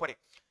एजेंसीज को ऊपर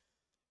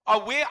a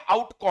way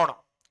out cone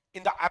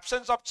in the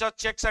absence of such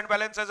checks and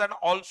balances and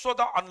also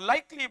the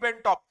unlikely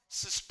event of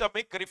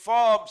systemic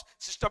reforms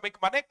systemic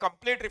माने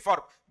complete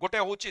reform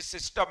गोटे होची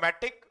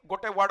systematic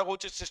गोटे word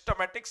होची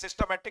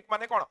systematic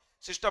माने कोन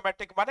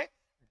systematic माने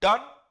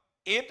done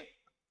in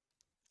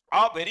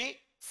a very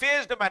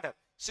phased manner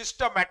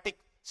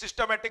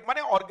systematic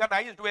माने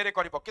organized way रे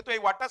करिवो किंतु ए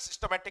वाटा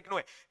systematic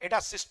नुए एटा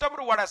system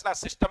रु वाडा असला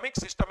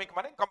systemic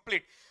माने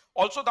complete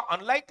also the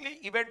unlikely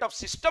event of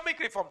systemic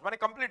reforms माने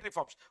complete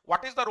reforms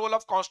what is the role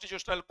of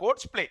constitutional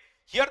courts play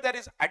here there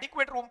is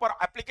adequate room for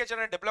application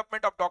and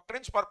development of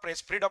doctrines for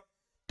press freedom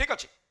ठीक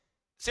अछि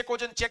से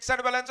question checks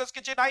and balances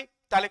किछि नाही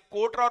ताले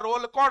court रो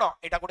role कोन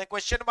एटा गोटे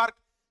question mark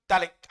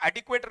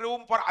adequate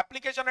room for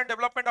application and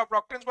development of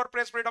doctrines for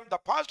press freedom. The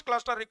first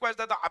cluster requires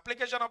that the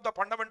application of the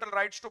fundamental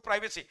rights to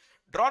privacy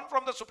drawn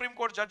from the Supreme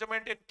Court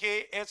judgment in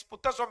K.S.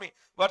 Puttaswamy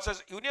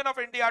versus Union of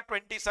India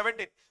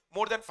 2017.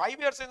 More than 5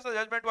 years since the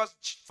judgment was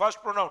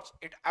first pronounced,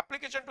 its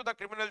application to the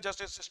criminal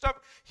justice system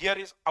here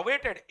is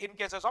awaited in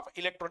cases of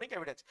electronic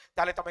evidence.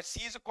 ताले तमे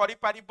seize करि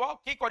परिबो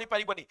कि करि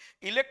परिबोनी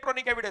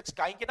electronic evidence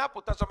काहे कि ना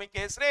Puttaswamy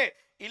case रे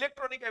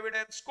electronic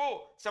evidence को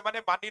से माने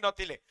मानि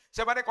नथिले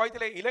से माने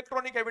कहिथिले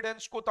electronic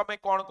evidence को तमे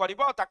कोन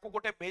करिवो ताकू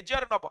गोटे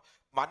मेजर नबो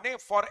माने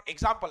फॉर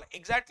एग्जांपल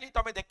एग्जैक्टली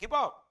तमे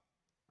देखिबो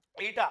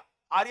एटा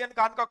आर्यन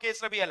खान का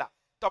केस रे भी हला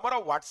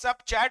तमरो WhatsApp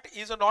chat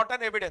is not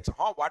an evidence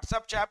हां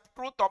व्हाट्सएप चैट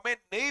ट्रू तमे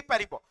नै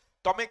परिबो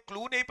तमे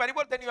क्लू नै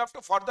परिबो then you have to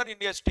further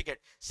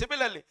investigate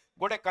similarly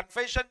गोटे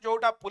कन्फेशन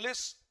जोटा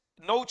पुलिस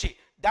नौची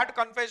दैट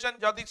कन्फेशन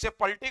जदी से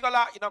पलटी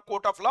गला इन अ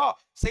कोर्ट ऑफ लॉ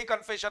से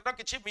कन्फेशन नो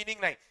किछि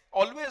मीनिंग नै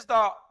always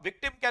the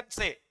victim can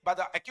say but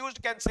the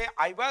accused can say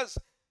I was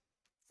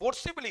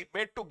forcibly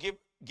made to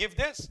give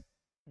this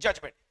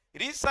judgment.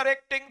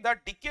 Resurrecting the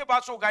DK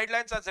Basu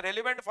guidelines as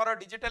relevant for a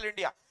digital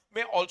India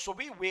may also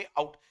be way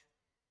out.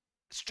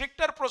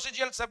 Stricter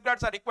procedural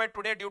safeguards are required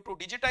today due to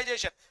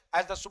digitization,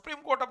 as the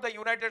Supreme Court of the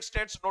United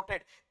States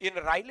noted in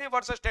Riley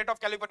versus State of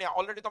California.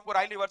 Already तुमको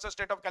Riley versus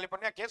State of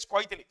California case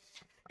कही.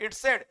 It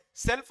said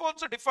cell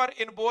phones differ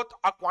in both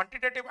a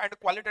quantitative and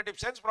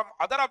qualitative sense from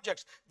other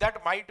objects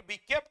that might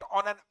be kept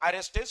on an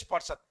arrested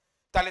person.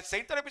 ताले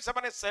सही तरह भी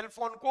समाने cell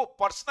phone को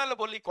personal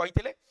बोली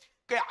कहिथिले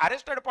के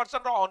arrested person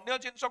रो अन्य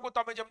जिंस को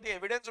तमे जमती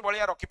एविडेंस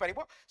बलिया रखि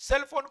परिबो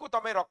सेल फोन को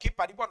तमे रखि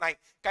परिबो नाही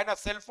काइना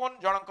cell phone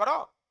Jankar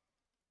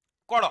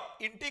cone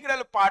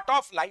integral part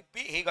of life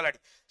भी हे गलाडी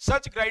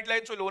such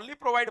guidelines will only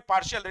provide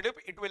partial relief.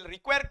 It will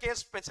require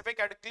case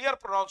specific and clear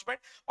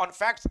pronouncement on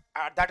facts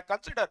that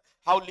consider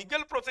how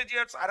legal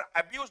procedures are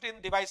abused in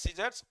device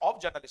seizures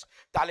of journalists.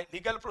 ताले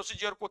legal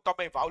procedure को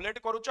तमे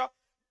violate करूचा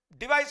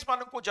device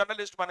manku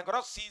journalist manakara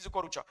seize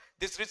karucha.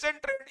 This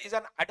recent trend is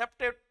an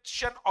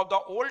adaptation of the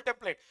old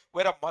template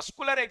where a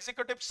muscular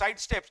executive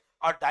sidesteps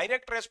a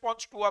direct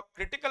response to a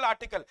critical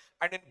article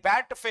and in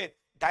bad faith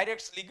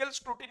directs legal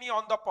scrutiny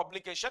on the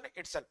publication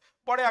itself.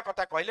 बढ़िया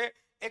कथा कहले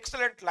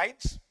excellent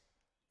lines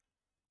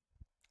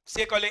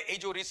से कहले ए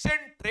जो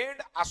recent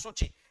trend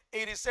आसुची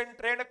ए recent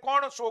trend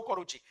कौन show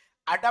करूची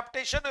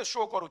adaptation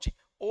show करूची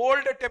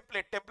old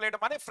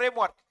template माने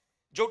framework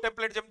जो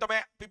टेम्पलेट जेम तमे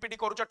PPT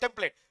करूछ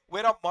template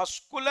where a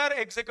muscular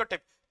executive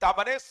ता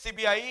माने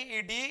सीबीआई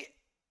ईडी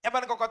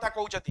एमन को कथा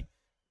कहउछथि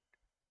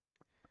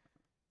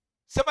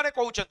से माने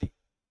कहउछथि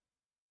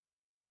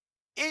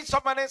ए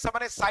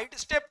समाने साइड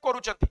स्टेप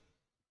करूछथि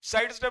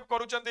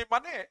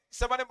माने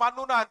से माने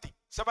मानु नांती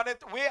से माने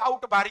वे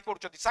आउट बाहरी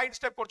करूछथि side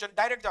step करूछथि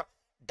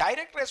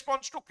direct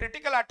response to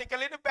critical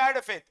article in bad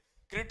faith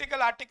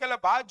critical article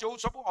बा जो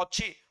सब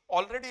अछि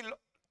ऑलरेडी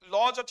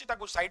लॉज अछि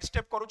ताकू साइड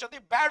स्टेप करूछथि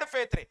बैड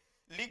फेथ रे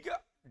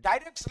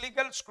directs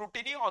legal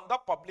scrutiny on the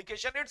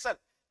publication itself.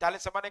 ताले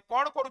समाने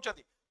कौन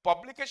करूचंदी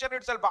publication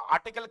itself बा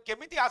आर्टिकल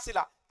केमिति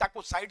आसिला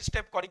ताकू साइड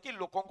स्टेप करिकि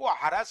लोकों को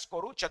हरास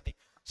करूचंदी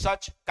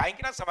सच काहे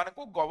कि ना समाने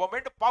को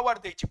गवर्नमेंट पावर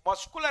देछि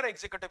मस्कुलर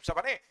एग्जीक्यूटिव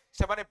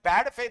समाने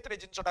बैड फेथ रे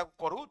जिंसटा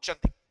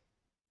करूचंदी.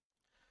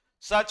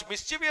 Such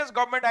mischievous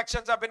government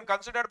actions have been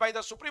considered by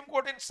the Supreme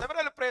Court in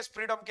several press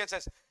freedom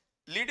cases,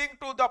 leading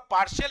to the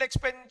partial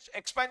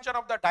expansion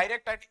of the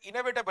direct and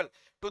inevitable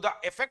to the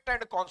effect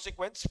and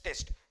consequence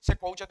test. से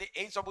कहउछथि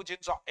एई सब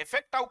जिंस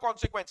effect आउ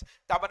consequence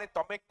ता माने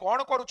तमे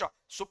कोन करूछ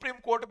supreme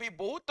court भी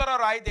बहुत तरह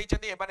राय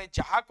दैछथि ए माने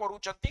जहा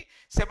करूछथि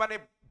से माने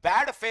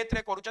बैड फेथ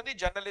रे करूछथि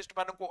जर्नलिस्ट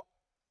माने को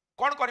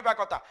कोन करबा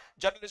कथा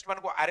जर्नलिस्ट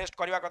माने को अरेस्ट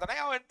करबा कथा नै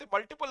आ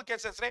मल्टीपल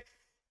केसेस रे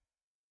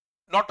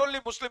not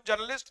only Muslim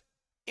journalists,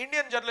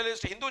 Indian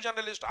journalists, Hindu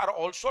journalists are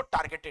also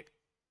targeted.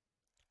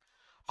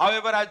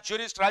 However, as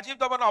jurist Rajiv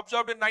Dhawan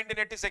observed in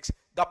 1986,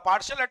 the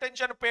partial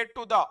attention paid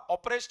to the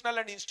operational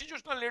and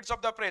institutional needs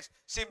of the press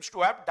seems to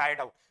have died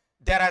out.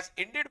 There has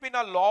indeed been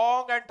a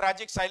long and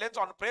tragic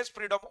silence on press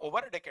freedom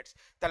over decades.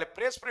 ताले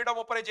press freedom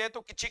उपरे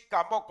जेहेतु किछि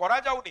काम करा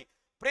जाउनी,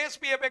 press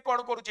भी एबे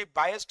कोन करूची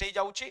biased हे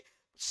जाउची,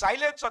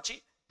 silence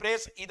अछि,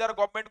 press either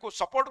government को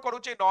support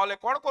करूची नहले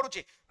कोन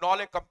करूची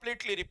नहले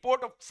completely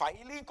report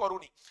filing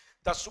करूनी.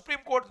 The Supreme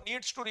Court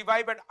needs to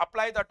revive and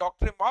apply the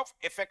doctrine of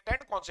effect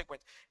and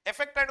consequence.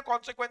 Effect and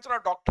consequence रा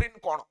doctrine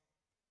कोन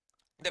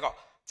देखो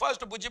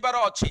first बुझिबार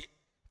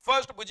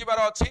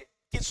अछि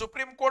कि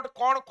सुप्रीम कोर्ट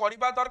कोन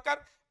करिबा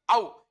दरकार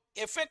आउ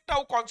effect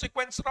आउ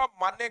consequence रा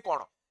माने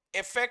कोन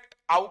effect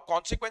आउ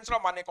consequence रा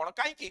माने कोन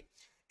काहे कि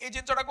ए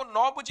जिंसटा को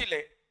न बुझिले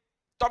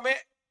तमे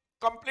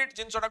complete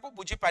जिंसटा को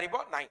बुझि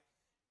परिबो नाही.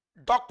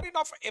 Doctrine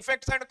of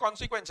effects and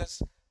consequences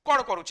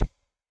कोन करूची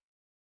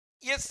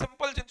ये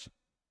simple जिंस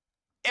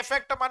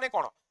effect माने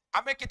कोन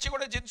आमे किछि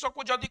गोटे जिंस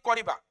को जदी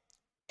करिबा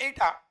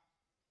एटा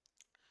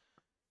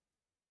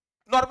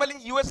नॉर्मली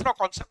यूएस रो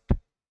कांसेप्ट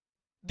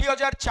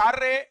 2004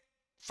 रे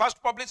फर्स्ट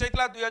पब्लिश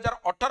हेतला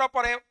 2018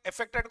 परे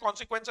इफेक्ट एंड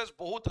कॉन्सिक्वेंसेस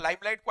बहुत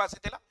लाइमलाइट को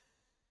आसीथिला.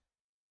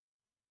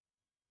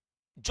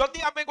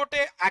 जदी आमे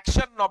गोटे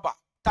एक्शन नबा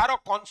तारो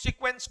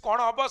कॉन्सिक्वेंस कोन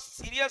हबो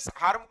सीरियस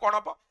हार्म कोन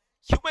हबो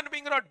ह्यूमन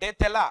बीइंग रो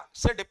डेथ हैला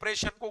से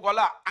डिप्रेशन को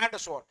गला एंड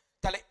सो ऑन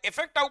ताले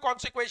इफेक्ट आउ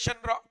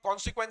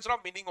कॉन्सिक्वेंस रो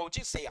मीनिंग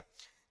होची सेया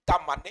ता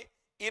माने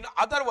इन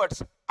अदर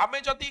वर्ड्स आमे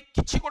जदी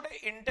किछि गोटे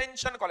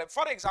इंटेंशन कले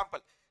फॉर एग्जांपल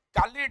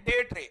काली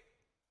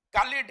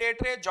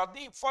डेट रे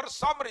जदी फॉर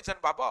सम रीजन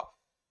बाबा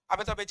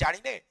आमे तबे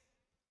जानिने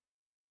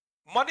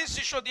मनीष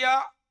सिसोदिया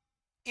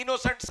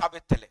इनोसेंट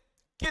साबित थिले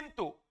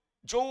किंतु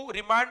जो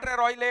रिमांड रे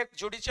रहिले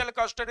जुडिशियल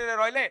कस्टडी रे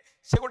रहिले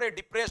से गोटे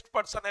डिप्रेस्ड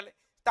पर्सन हेले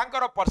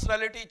तांकर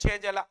पर्सनालिटी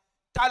चेंज हैला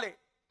ताले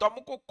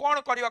तुमको कौन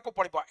करबा को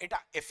पड़िबो एटा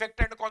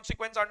इफेक्ट एंड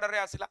कॉन्सिक्वेंस अंडर रे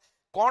आसिला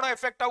कौन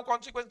इफेक्ट आउ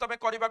कॉन्सिक्वेंस तमे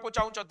करबा को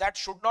चाहूचो that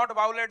should not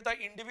violet the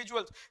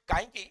individuals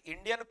काहे कि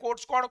इंडियन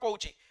कोर्ट्स कौन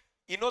कहूची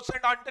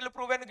इनोसेंट अंटिल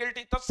प्रूवन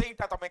गिल्टी तो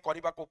सेटा तमे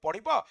करबा को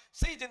पड़िबो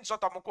सेही जिंस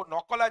तुमको न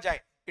कला जाए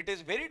इट इज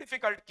वेरी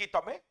डिफिकल्ट कि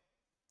तमे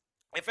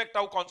इफेक्ट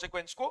आउ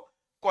कॉन्सिक्वेंस को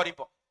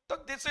करिबो तो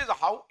this is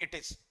how it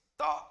is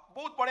तो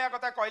बहुत बढ़िया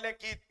कथा कहले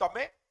कि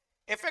तमे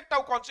इफेक्ट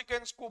आउ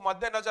कॉन्सिक्वेंस को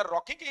मद्देनजर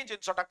रखी कि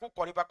जिंसटा को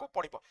करबा को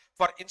पड़िबो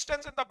for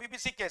instance in the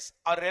BBC case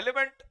a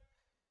relevant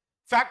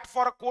fact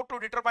for a court to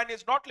determine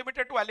is not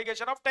limited to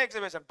allegation of tax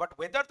evasion but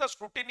whether the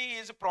scrutiny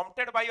is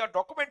prompted by a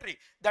documentary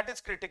that is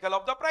critical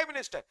of the prime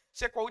minister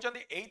se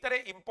कहउचंदी एई तरे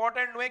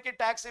important नुए कि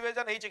tax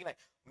evasion हेछि कि नै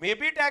may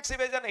be tax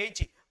evasion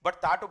हेछि but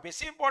ताटो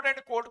बेसी important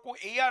court को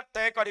एया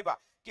तय करबा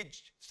कि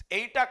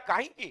एईटा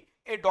काहे कि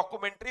ए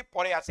डॉक्यूमेंट्री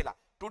परे आसिला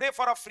today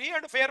for a free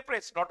and fair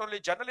press not only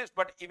journalists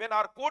but even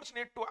our courts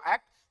need to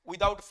act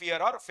without fear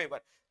or favor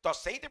तो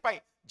सेहिति पई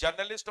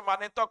जर्नलिस्ट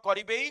माने तो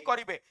करिवे ही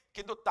करिवे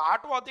किंतु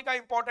ताटो अधिका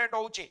इंपोर्टेंट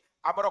होउची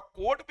हमर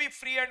कोर्ट भी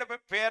फ्री एंड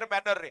फेयर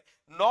मैनर रे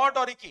न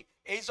डरी की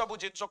एई सब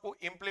जिंस को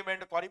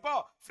इंप्लीमेंट करिवो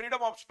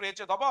फ्रीडम ऑफ स्पीच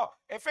दबो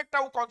इफेक्ट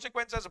आउ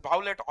कॉन्सिक्वेंसेस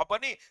वायोलेट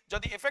हबनी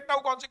जदी इफेक्ट आउ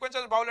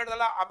कॉन्सिक्वेंसेस वायोलेट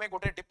दला आमे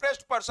गोटे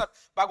डिप्रेस्ड पर्सन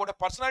बा गोटे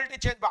पर्सनालिटी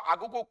चेंज बा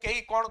आगु को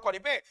केही कोन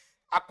करिवे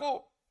आकु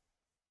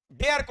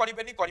डेयर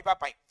करिवेनी करिबा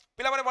पई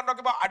पिला माने मन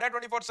रखबा आडा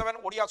 24/7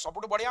 ओडिया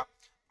सबुठ बढ़िया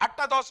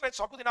 8:10 रे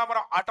सब दिन हमर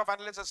आर्ट ऑफ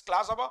एनालिसिस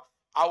क्लास हबो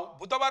आउ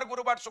बुधवार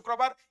गुरुवार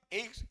शुक्रवार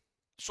एई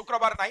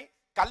शुक्रवार नाही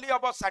काली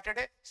हबो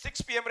सैटरडे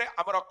 6 pm रे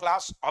हमर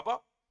क्लास हबो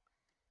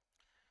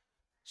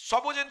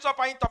सब जिंस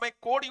पई तमे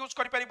कोड यूज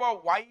करि परिबो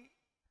y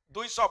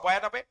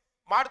 292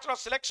 मार्च रो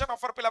सिलेक्शन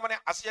ऑफर पिला माने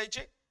आसी जाई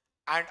छी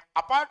एंड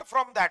अपार्ट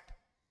फ्रॉम दैट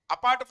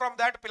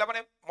पिला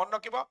माने मन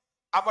रखिबो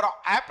हमर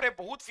ऐप रे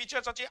बहुत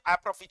फीचर्स अछि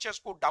ऐप रो फीचर्स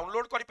को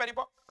डाउनलोड करि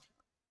परिबो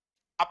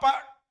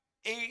अपार्ट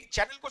ए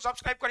चैनल को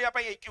सब्सक्राइब करिया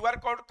पई ए क्यूआर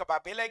कोड का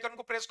बेल आइकन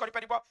को प्रेस करि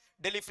परिबो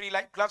डेली फ्री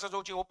लाइव क्लासेस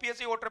होची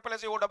OPSC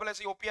ओट्रिपलएससी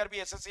ओडब्ल्यूएससी ओपीआरबी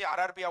SSC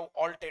RRB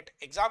all TET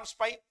exams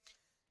पई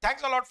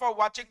Thanks a lot for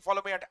watching.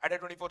 Follow me at Ada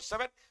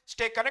 24/7.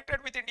 Stay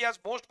connected with India's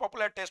most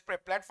popular test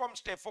prep platform.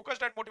 Stay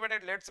focused and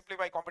motivated. Let's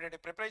simplify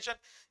competitive preparation.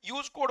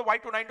 Use code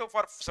Y292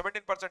 for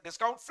 17%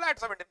 discount,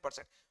 flat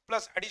 17%,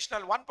 plus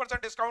additional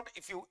 1% discount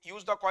if you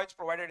use the coins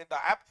provided in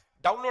the app.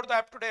 Download the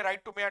app today.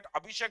 Write to me at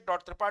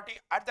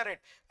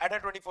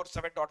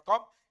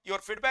abhishek.tripathi@ada247.com.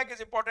 Your feedback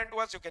is important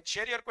to us. You can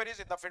share your queries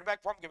in the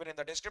feedback form given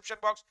in the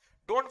description box.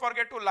 Don't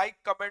forget to like,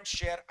 comment,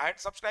 share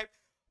and subscribe.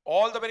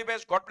 All the very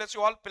best. God bless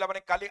you all. पिला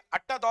माने काली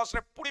 8:10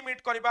 रे पुडी meet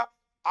करिबा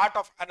art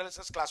of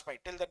analysis class pi.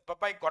 Till then, bye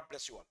bye. God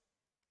bless you all.